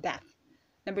after the death.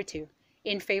 Number 2.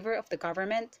 In favor of the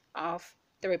government of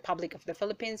the Republic of the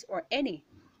Philippines or any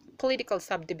political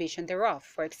subdivision thereof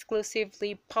for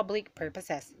exclusively public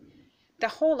purposes. The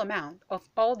whole amount of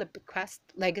all the bequests,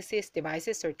 legacies,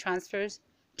 devices, or transfers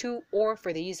to or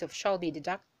for the use of shall be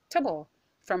deductible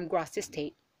from gross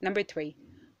estate. Number 3.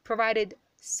 Provided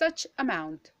such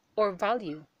amount or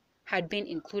value had been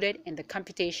included in the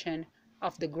computation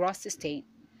of the gross estate.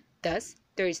 Thus,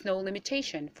 there is no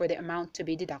limitation for the amount to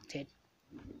be deducted.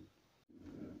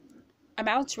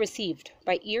 Amounts received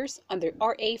by heirs under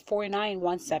RA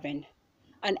 4917,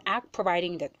 an act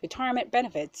providing that retirement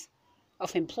benefits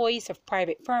of employees of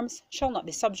private firms shall not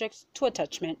be subject to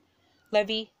attachment,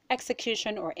 levy,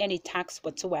 execution, or any tax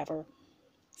whatsoever.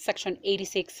 Section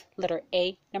 86, letter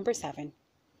A, number 7.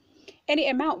 Any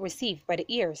amount received by the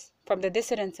heirs from the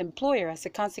decedent's employer as a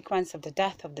consequence of the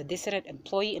death of the decedent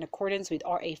employee in accordance with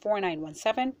RA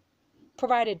 4917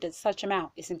 provided that such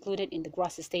amount is included in the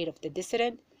gross estate of the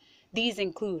decedent. These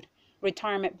include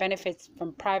retirement benefits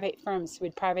from private firms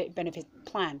with private benefit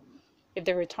plan, if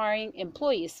the retiring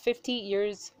employee is 50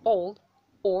 years old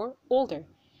or older.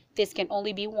 This can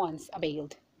only be once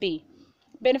availed. B.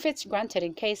 Benefits granted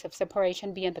in case of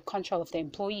separation beyond the control of the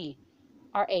employee.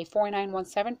 RA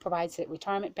 4917 provides that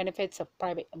retirement benefits of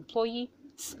private employees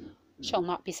shall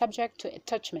not be subject to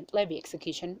attachment, levy,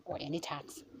 execution, or any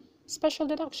tax. Special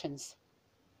deductions.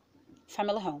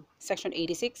 Family home, Section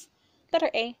 86, letter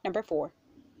A, number 4.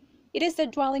 It is the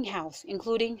dwelling house,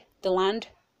 including the land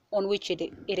on which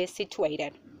it is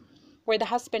situated, where the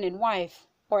husband and wife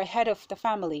or a head of the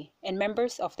family and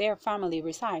members of their family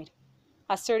reside,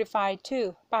 as certified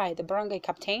to by the barangay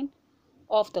captain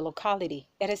of the locality.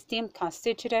 It is deemed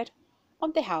constituted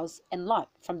of the house and lot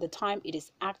from the time it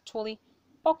is actually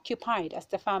occupied as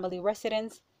the family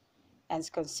residence, and is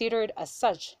considered as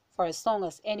such for as long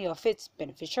as any of its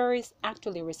beneficiaries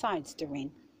actually resides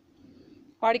therein.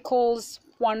 Articles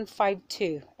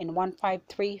 152 and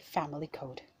 153 Family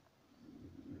Code.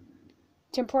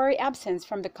 Temporary absence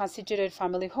from the constituted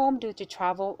family home due to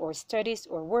travel or studies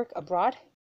or work abroad,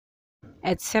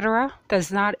 etc.,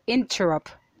 does not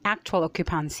interrupt actual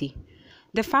occupancy.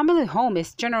 The family home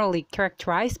is generally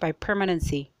characterized by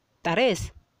permanency, that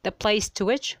is, the place to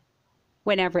which,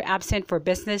 whenever absent for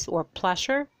business or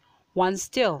pleasure, one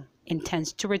still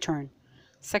intends to return.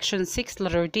 Section 6,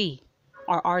 letter D,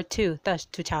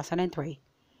 RR2-2003.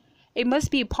 It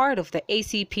must be part of the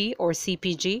ACP or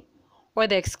CPG, or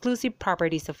the exclusive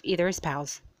properties of either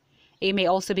spouse. It may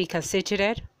also be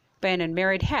constituted by an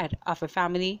unmarried head of a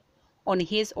family on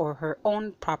his or her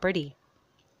own property.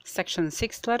 Section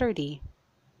 6, letter D.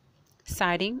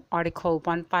 Citing Article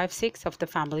 156 of the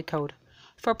Family Code.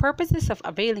 For purposes of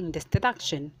availing this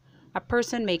deduction, a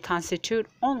person may constitute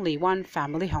only one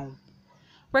family home.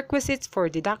 Requisites for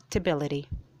deductibility.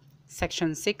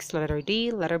 Section 6, letter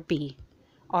D, letter B,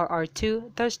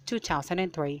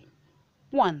 RR2-2003.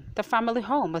 1. The family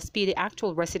home must be the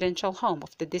actual residential home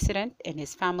of the decedent and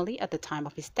his family at the time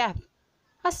of his death,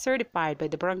 as certified by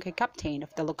the barangay captain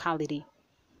of the locality.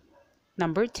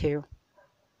 Number 2.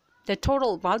 The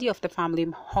total value of the family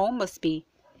home must be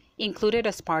included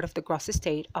as part of the gross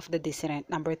estate of the decedent.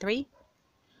 Number 3.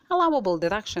 Allowable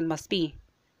deduction must be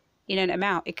in an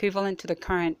amount equivalent to the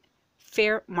current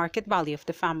fair market value of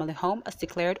the family home as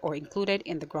declared or included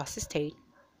in the gross estate,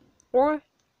 or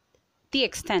the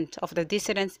extent of the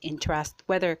decedent's interest,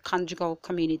 whether conjugal,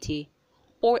 community,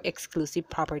 or exclusive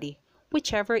property,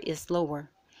 whichever is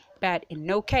lower, but in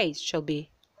no case shall be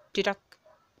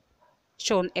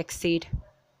shown exceed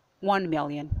 1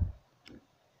 million.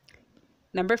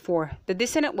 Number 4. The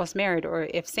decedent was married or,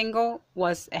 if single,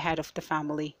 was a head of the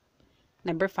family.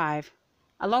 Number 5.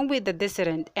 Along with the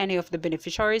decedent, any of the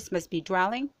beneficiaries must be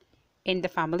dwelling in the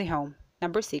family home.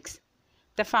 Number 6.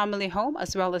 The family home,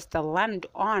 as well as the land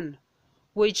on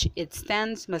which it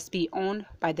stands, must be owned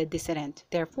by the decedent.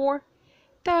 Therefore,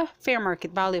 the fair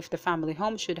market value of the family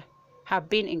home should have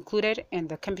been included in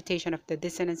the computation of the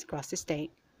decedent's gross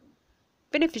estate.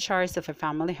 Beneficiaries of a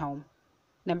family home.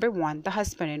 Number 1. The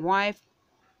husband and wife,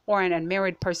 or an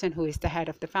unmarried person who is the head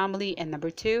of the family. And number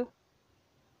 2.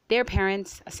 Their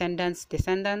parents, ascendants,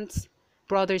 descendants,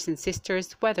 brothers and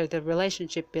sisters, whether the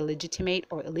relationship be legitimate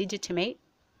or illegitimate,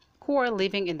 who are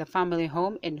living in the family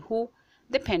home and who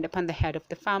depend upon the head of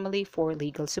the family for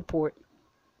legal support.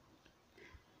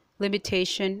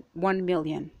 Limitation 1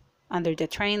 million. Under the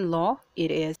train law,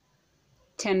 it is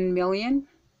 10 million.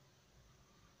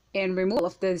 And removal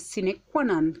of the sine qua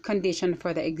non condition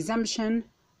for the exemption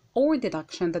or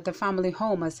deduction that the family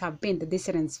home must have been the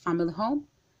decedent's family home,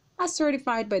 as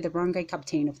certified by the barangay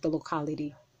captain of the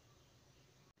locality.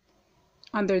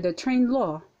 Under the train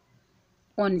law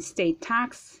on estate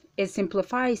tax, it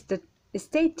simplifies the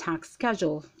estate tax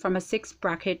schedule from a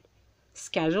 6-bracket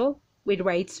schedule with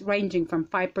rates ranging from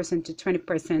 5% to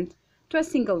 20% to a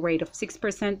single rate of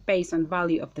 6% based on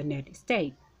value of the net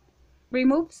estate.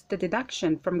 Removes the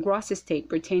deduction from gross estate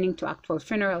pertaining to actual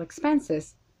funeral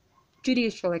expenses,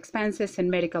 judicial expenses, and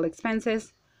medical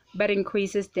expenses, but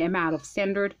increases the amount of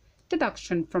standard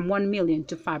deduction from 1 million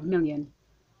to 5 million.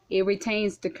 It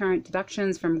retains the current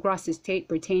deductions from gross estate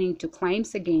pertaining to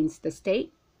claims against the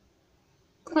state,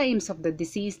 claims of the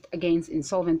deceased against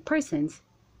insolvent persons,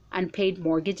 unpaid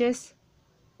mortgages,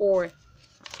 or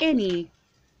any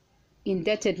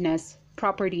indebtedness,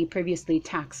 property previously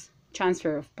taxed,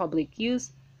 transfer of public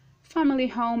use, family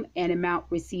home, and amount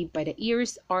received by the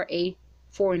heirs. RA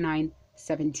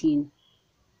 4917.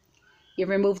 It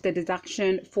removed the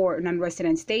deduction for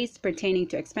non-resident states pertaining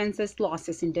to expenses,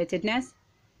 losses, indebtedness,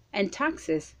 and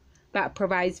taxes that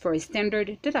provides for a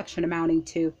standard deduction amounting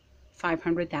to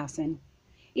 $500,000.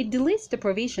 It deletes the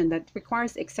provision that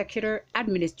requires executor,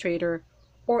 administrator,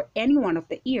 or any one of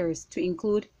the heirs to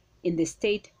include in the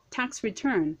state tax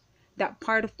return that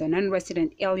part of the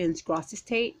non-resident alien's gross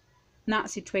estate not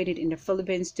situated in the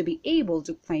Philippines to be able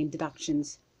to claim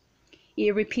deductions.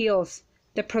 It repeals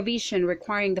the provision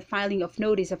requiring the filing of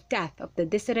notice of death of the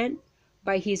decedent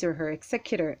by his or her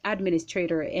executor,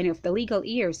 administrator, or any of the legal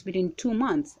heirs within 2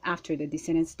 months after the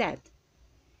decedent's death.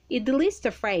 It deletes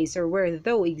the phrase or where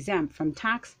though exempt from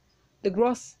tax, the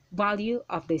gross value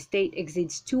of the estate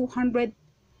exceeds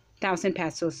 200,000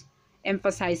 pesos,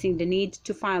 emphasizing the need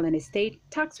to file an estate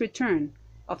tax return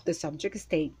of the subject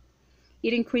estate.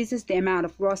 It increases the amount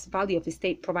of gross value of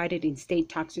estate provided in state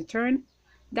tax return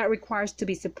that requires to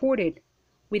be supported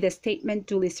with a statement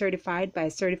duly certified by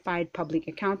a certified public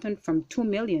accountant from 2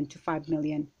 million to 5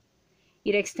 million.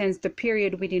 It extends the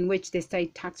period within which the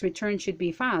state tax return should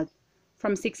be filed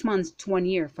from 6 months to 1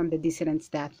 year from the decedent's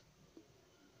death.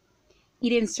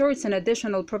 It inserts an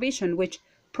additional provision which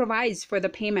provides for the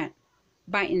payment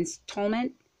by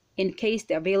installment in case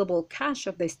the available cash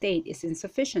of the estate is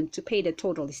insufficient to pay the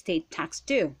total estate tax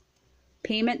due.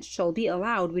 Payment shall be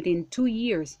allowed within 2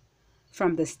 years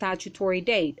from the statutory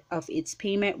date of its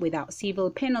payment without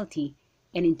civil penalty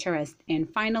and interest. And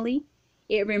finally,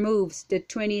 it removes the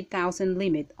 20,000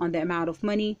 limit on the amount of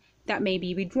money that may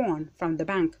be withdrawn from the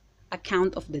bank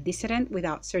account of the decedent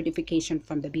without certification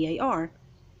from the BIR,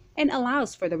 and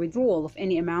allows for the withdrawal of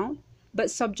any amount, but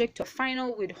subject to a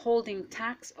final withholding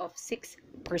tax of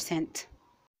 6%.